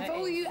 And for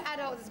all you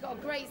adults, it's got a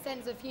great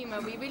sense of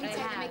humour. We really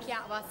take the mickey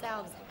out of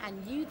ourselves,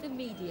 and you, the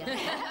media.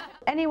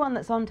 Anyone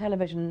that's on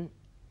television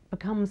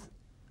becomes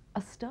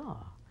a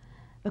star,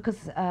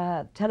 because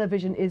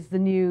television is the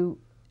new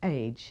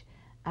age,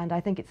 and I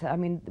think it's, I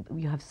mean,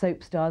 you have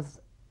soap stars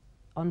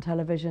on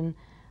television.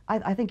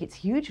 I think it's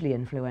hugely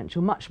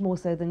influential, much more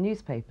so than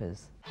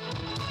newspapers.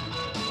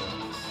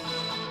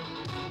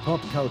 Pop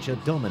culture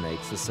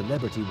dominates the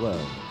celebrity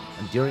world,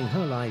 and during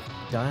her life,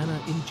 Diana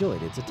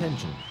enjoyed its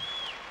attention.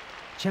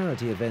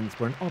 Charity events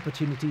were an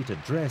opportunity to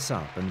dress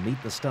up and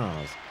meet the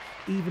stars,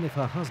 even if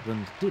her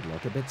husband did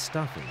look a bit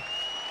stuffy.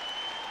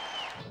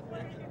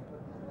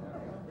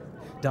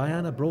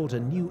 Diana brought a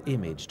new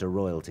image to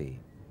royalty.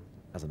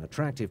 As an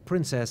attractive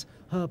princess,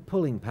 her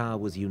pulling power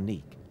was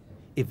unique.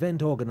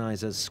 Event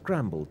organisers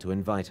scrambled to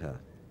invite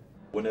her.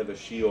 Whenever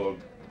she or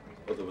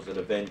there was an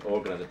event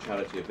organised, a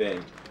charity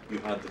event, you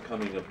had the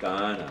coming of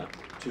Diana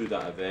to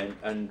that event,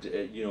 and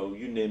you know,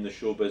 you name the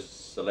showbiz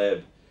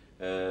celeb,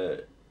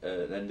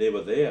 and they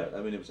were there.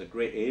 I mean, it was a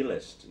great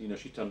A-list. You know,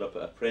 she turned up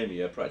at a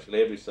premiere.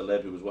 Practically every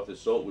celeb who was worth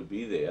his salt would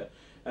be there,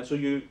 and so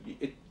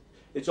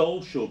it's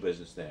all show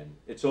business then.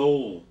 It's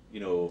all, you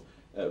know,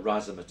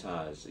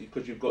 razzmatazz,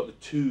 because you've got the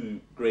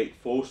two great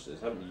forces,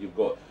 haven't you? You've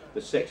got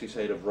the sexy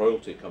side of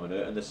royalty coming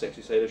out and the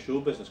sexy side of show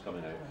business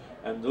coming out,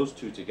 and those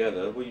two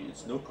together, well,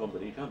 it's no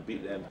company, you can't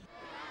beat them.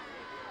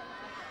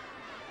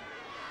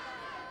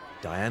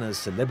 Diana's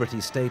celebrity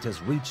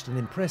status reached an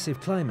impressive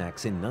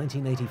climax in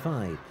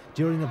 1985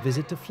 during a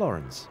visit to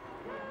Florence.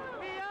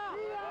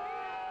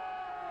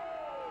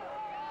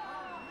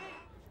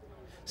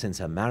 Since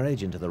her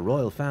marriage into the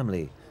royal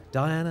family,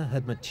 Diana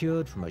had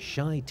matured from a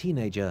shy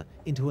teenager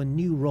into a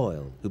new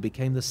royal who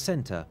became the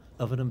centre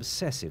of an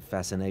obsessive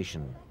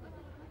fascination.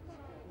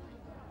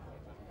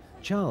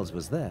 Charles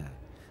was there,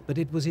 but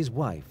it was his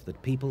wife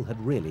that people had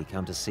really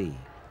come to see.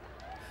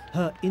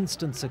 Her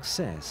instant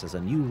success as a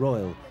new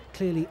royal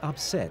clearly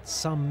upset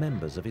some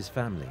members of his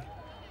family.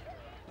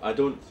 I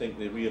don't think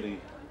they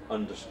really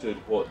understood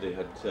what they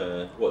had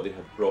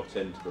brought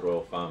into the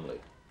royal family.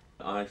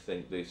 I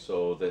think they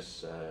saw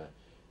this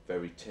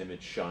very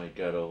timid, shy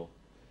girl,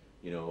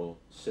 you know,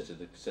 sit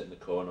in the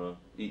corner,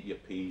 eat your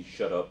peas,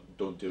 shut up,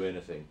 don't do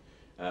anything.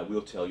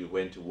 We'll tell you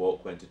when to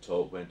walk, when to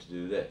talk, when to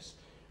do this.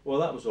 Well,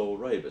 that was all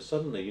right, but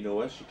suddenly, you know,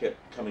 as she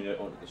kept coming out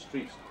onto the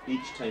streets,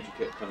 each time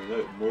she kept coming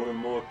out, more and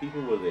more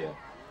people were there.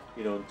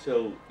 You know,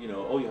 until, you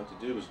know, all you had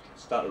to do was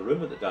start a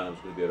rumour that Diana was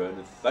going to be around,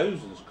 and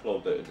thousands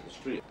clogged out into the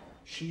street.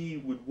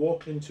 She would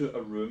walk into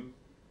a room,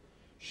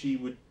 she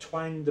would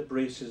twang the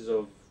braces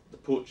of the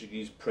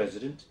Portuguese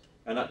president,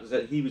 and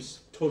that he was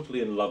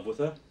totally in love with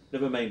her,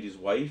 never mind his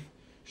wife.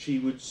 She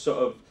would sort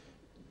of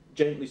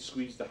gently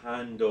squeeze the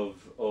hand of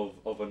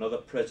another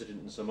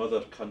president in some other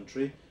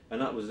country, and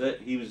that was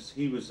it. He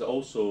was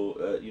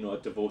also you know, a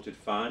devoted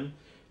fan,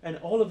 and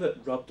all of it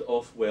rubbed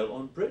off well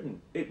on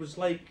Britain. It was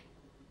like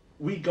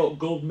we got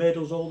gold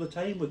medals all the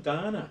time with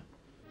Diana.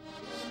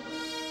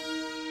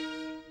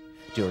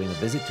 During a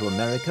visit to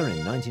America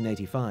in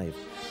 1985,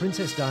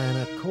 Princess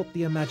Diana caught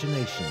the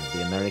imagination of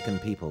the American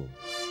people.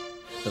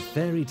 The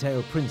fairy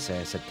tale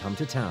princess had come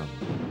to town.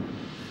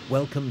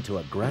 Welcomed to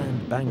a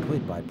grand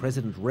banquet by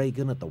President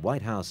Reagan at the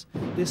White House,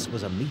 this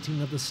was a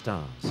meeting of the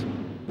stars.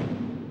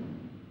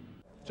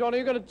 John, are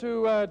you going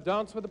to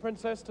dance with the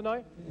princess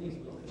tonight?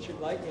 Should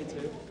like me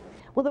to.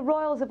 Well, the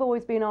royals have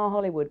always been our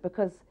Hollywood,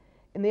 because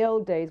in the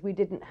old days we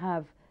didn't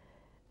have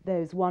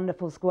those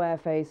wonderful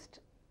square-faced,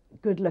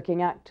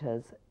 good-looking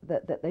actors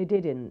that they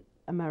did in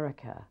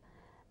America.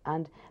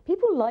 And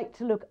people like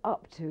to look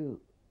up to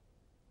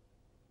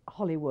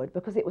Hollywood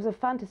because it was a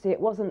fantasy, it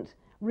wasn't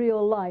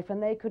real life,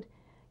 and they could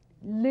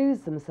lose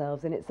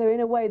themselves in it. So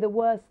in a way, the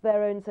worse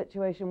their own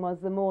situation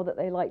was, the more that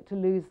they liked to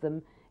lose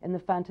them in the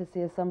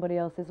fantasy of somebody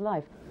else's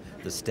life.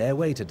 The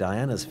stairway to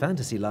Diana's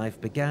fantasy life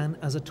began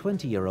as a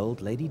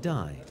 20-year-old Lady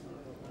Di.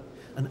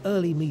 An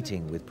early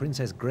meeting with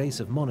Princess Grace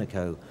of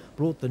Monaco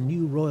brought the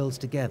new royals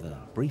together,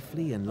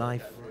 briefly in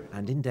life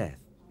and in death.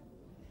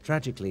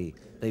 Tragically,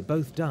 they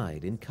both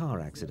died in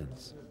car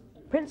accidents.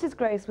 Princess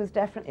Grace was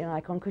definitely an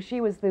icon because she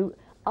was the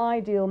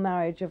ideal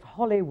marriage of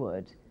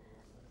Hollywood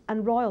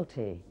and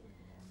royalty.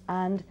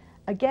 And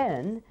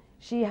again,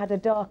 she had a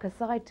darker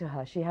side to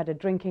her. She had a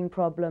drinking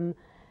problem,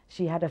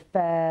 she had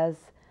affairs,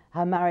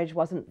 her marriage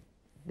wasn't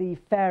the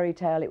fairy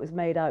tale it was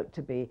made out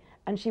to be,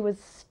 and she was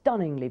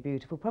stunningly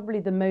beautiful,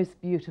 probably the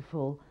most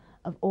beautiful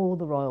of all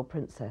the royal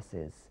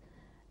princesses.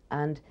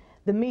 And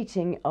the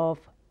meeting of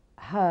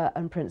her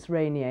and Prince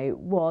Rainier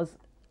was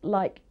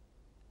like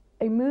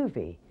a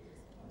movie.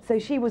 So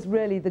she was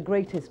really the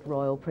greatest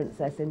royal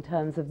princess in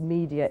terms of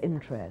media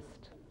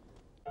interest.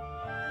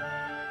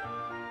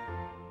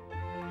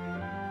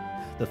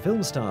 The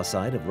film star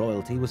side of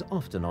royalty was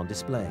often on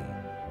display.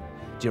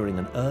 During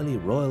an early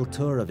royal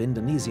tour of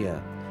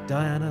Indonesia,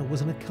 Diana was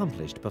an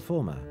accomplished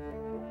performer.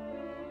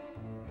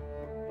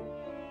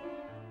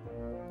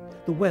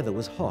 The weather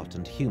was hot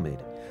and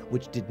humid,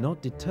 which did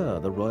not deter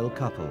the royal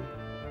couple.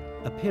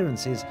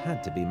 Appearances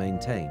had to be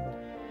maintained.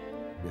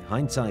 With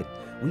hindsight,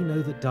 we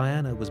know that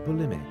Diana was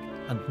bulimic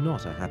and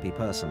not a happy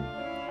person.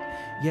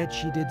 Yet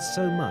she did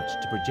so much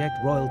to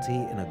project royalty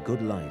in a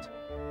good light.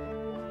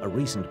 A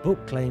recent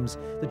book claims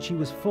that she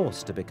was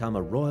forced to become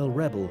a royal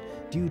rebel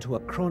due to a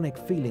chronic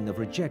feeling of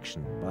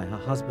rejection by her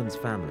husband's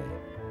family.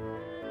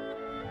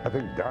 I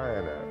think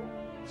Diana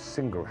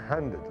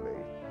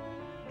single-handedly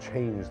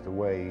changed the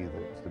way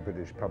that the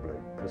British public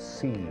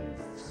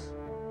perceives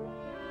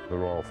the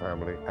royal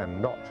family,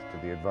 and not to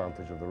the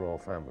advantage of the royal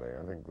family.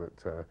 I think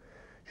that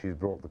she's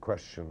brought the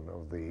question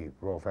of the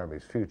royal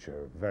family's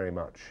future very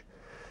much,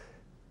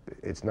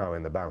 it's now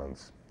in the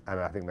balance. And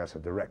I think that's a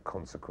direct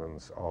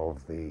consequence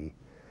of the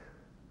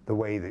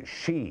way that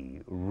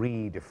she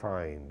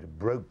redefined,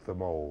 broke the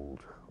mold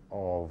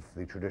of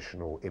the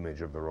traditional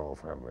image of the royal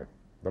family.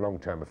 The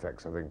long-term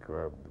effects, I think,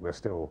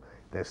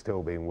 they're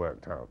still being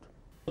worked out.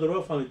 The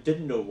royal family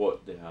didn't know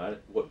what they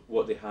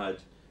had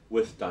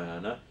with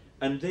Diana,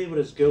 and they were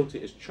as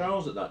guilty as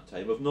Charles at that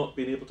time of not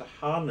being able to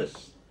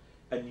harness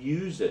and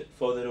use it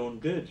for their own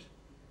good,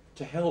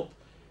 to help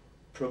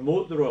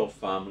promote the royal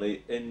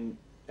family and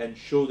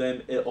show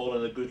them it all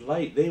in a good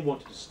light. They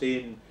wanted to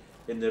stay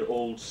in their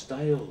old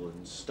style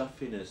and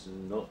stuffiness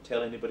and not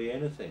tell anybody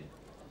anything,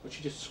 but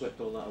she just swept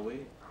all that away.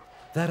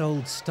 That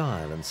old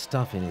style and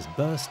stuffiness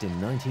burst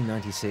in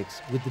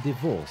 1996 with the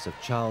divorce of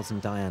Charles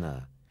and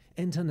Diana.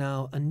 Enter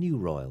now a new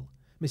royal,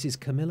 Mrs.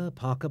 Camilla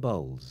Parker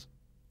Bowles.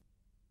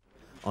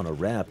 On a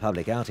rare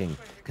public outing,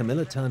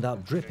 Camilla turned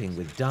up dripping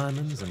with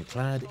diamonds and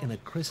clad in a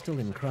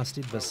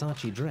crystal-encrusted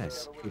Versace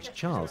dress, which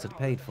Charles had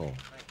paid for.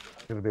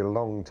 It'll be a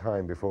long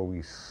time before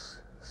we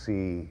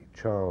see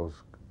Charles,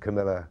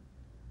 Camilla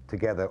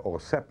together or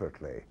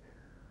separately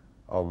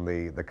on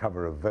the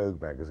cover of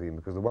Vogue magazine,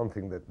 because the one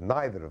thing that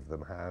neither of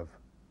them have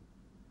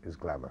is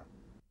glamour.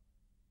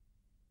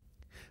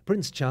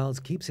 Prince Charles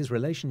keeps his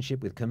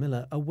relationship with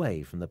Camilla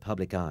away from the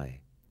public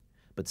eye.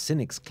 But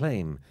cynics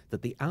claim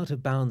that the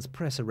out-of-bounds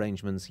press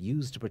arrangements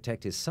used to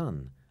protect his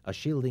son are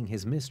shielding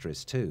his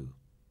mistress too.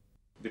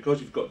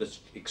 Because you've got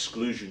this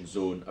exclusion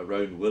zone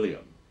around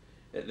William,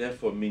 it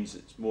therefore means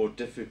it's more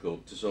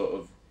difficult to sort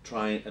of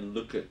try and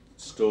look at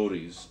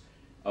stories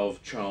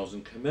of Charles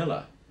and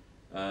Camilla,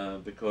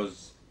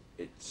 because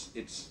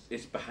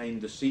it's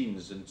behind the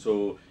scenes, and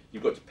so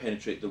you've got to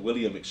penetrate the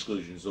William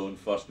exclusion zone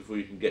first before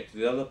you can get to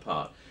the other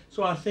part.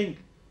 So I think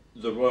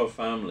the royal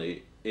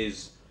family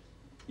is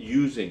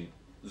using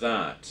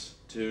that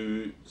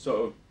to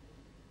sort of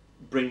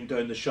bring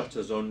down the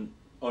shutters on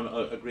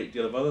a great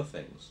deal of other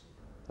things.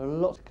 There are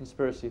lots of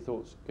conspiracy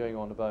thoughts going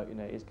on about,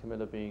 is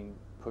Camilla being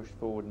pushed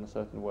forward in a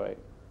certain way?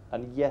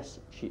 And yes,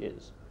 she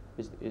is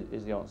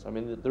the answer. I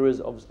mean, there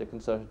is obviously a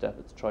concerted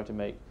effort to try to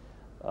make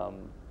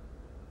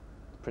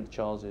Prince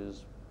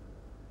Charles's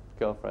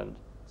girlfriend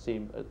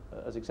seem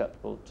as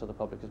acceptable to the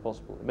public as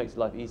possible. It makes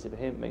life easier for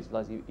him, it makes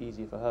life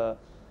easier for her,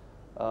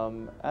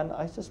 and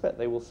I suspect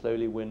they will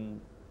slowly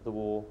win the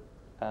war,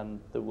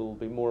 and there will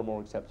be more and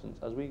more acceptance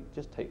as we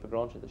just take for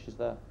granted that she's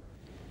there.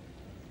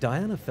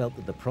 Diana felt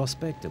that the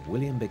prospect of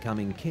William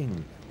becoming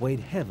king weighed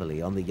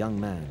heavily on the young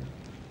man.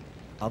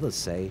 Others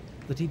say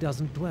that he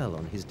doesn't dwell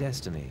on his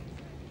destiny.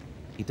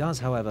 He does,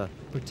 however,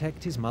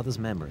 protect his mother's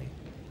memory.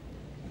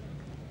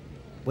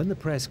 When the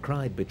press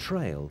cried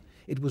betrayal,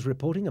 it was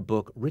reporting a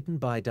book written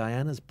by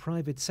Diana's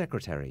private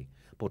secretary,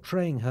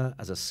 portraying her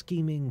as a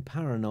scheming,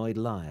 paranoid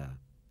liar.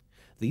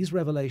 These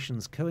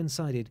revelations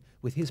coincided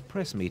with his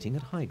press meeting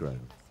at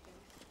Highgrove.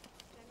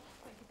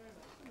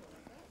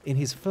 In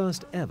his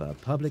first ever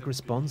public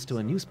response to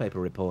a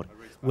newspaper report,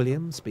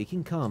 William,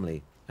 speaking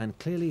calmly and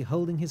clearly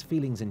holding his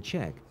feelings in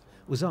check,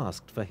 was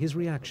asked for his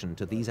reaction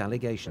to these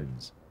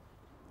allegations.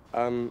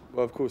 Well,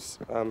 of course,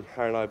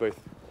 Harry and I are both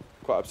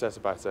quite upset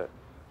about it,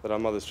 that our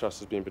mother's trust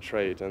has been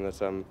betrayed and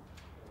that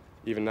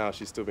even now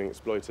she's still being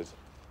exploited.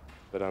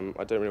 But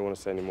I don't really want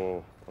to say any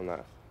more on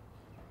that.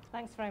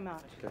 Thanks very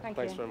much. Okay.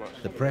 Thanks very much.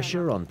 The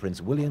pressure on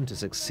Prince William to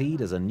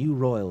succeed as a new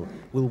royal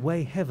will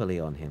weigh heavily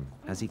on him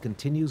as he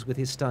continues with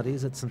his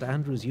studies at St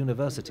Andrews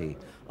University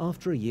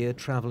after a year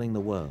travelling the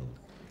world.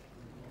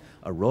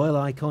 A royal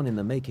icon in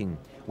the making,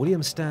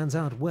 William stands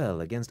out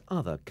well against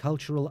other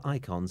cultural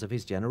icons of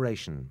his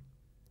generation.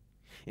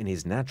 In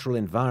his natural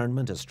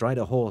environment astride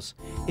a horse,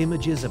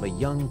 images of a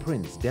young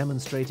prince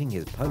demonstrating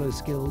his polo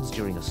skills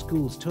during a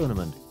school's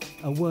tournament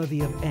are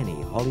worthy of any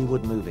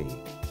Hollywood movie.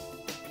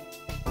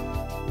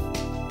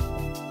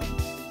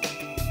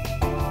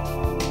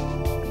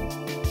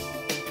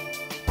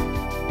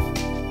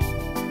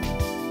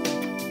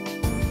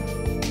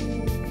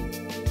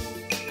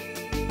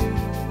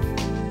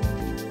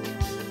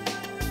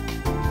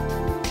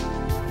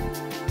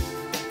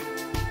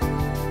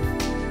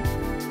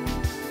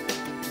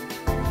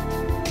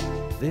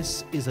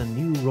 This is a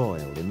new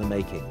royal in the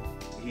making.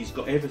 He's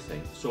got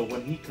everything, so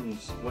when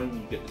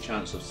you get the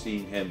chance of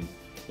seeing him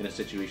in a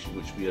situation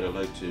which we are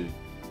allowed to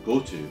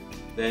go to,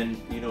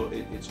 then, you know,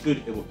 it's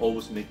good. It will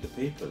always make the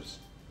papers.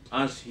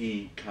 As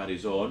he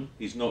carries on,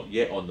 he's not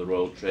yet on the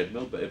royal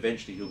treadmill, but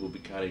eventually he will be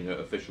carrying out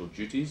official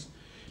duties.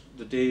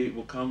 The day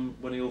will come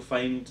when he'll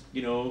find,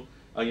 you know,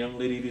 a young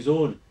lady of his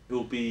own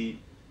who'll be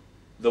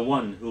the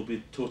one who'll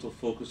be total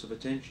focus of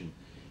attention.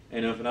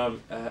 And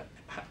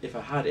if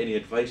I had any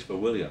advice for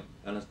William,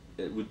 and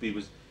it would be,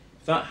 if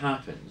that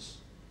happens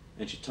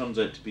and she turns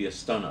out to be a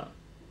stunner,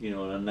 you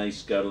know, and a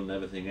nice girl and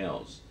everything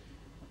else,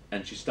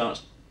 and she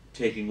starts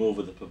taking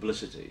over the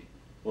publicity,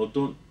 well,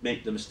 don't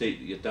make the mistake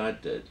that your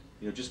dad did.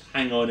 You know, just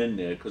hang on in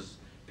there, because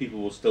people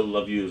will still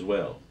love you as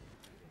well.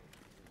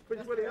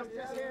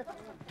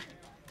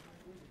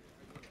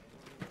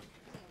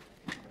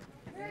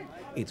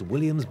 It's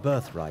William's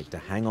birthright to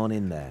hang on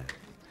in there.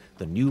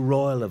 The new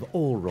royal of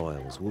all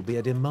royals will be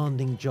a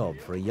demanding job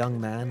for a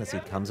young man as he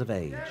comes of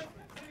age.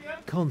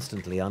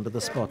 Constantly under the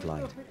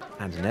spotlight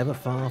and never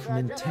far from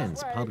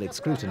intense public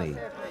scrutiny,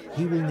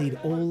 he will need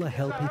all the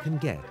help he can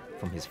get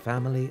from his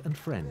family and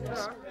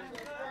friends.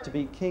 To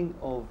be King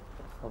of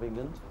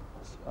England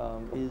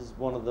is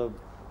one of the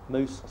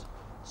most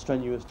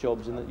strenuous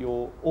jobs in that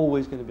you're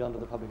always going to be under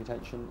the public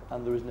attention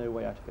and there is no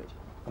way out of it.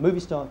 A movie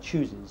star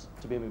chooses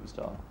to be a movie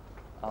star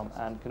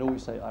and can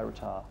always say, I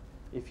retire.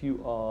 If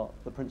you are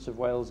the Prince of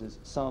Wales's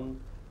son,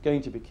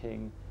 going to be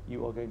king,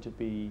 you are going to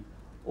be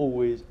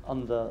always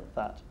under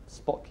that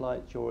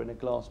spotlight. You're in a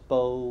glass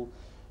bowl,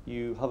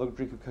 you have a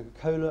drink of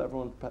Coca-Cola,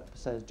 everyone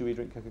says, do we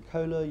drink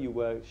Coca-Cola? You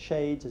wear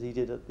shades, as he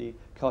did at the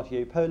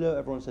Cartier Polo,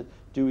 everyone said,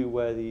 do we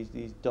wear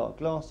these dark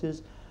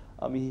glasses?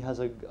 He has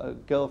a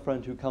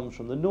girlfriend who comes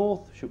from the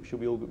north, should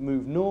we all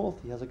move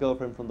north? He has a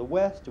girlfriend from the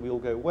west, do we all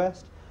go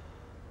west?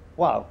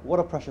 Wow,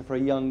 what a pressure for a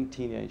young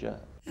teenager.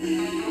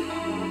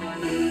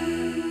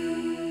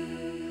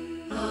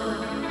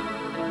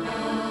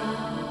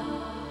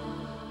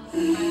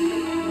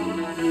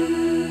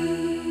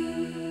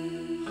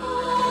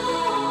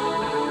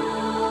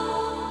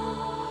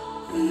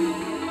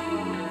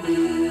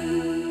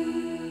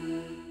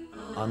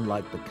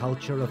 Unlike the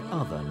culture of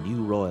other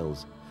new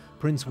royals,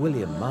 Prince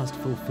William must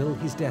fulfill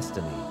his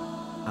destiny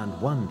and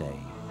one day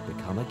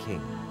become a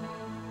king.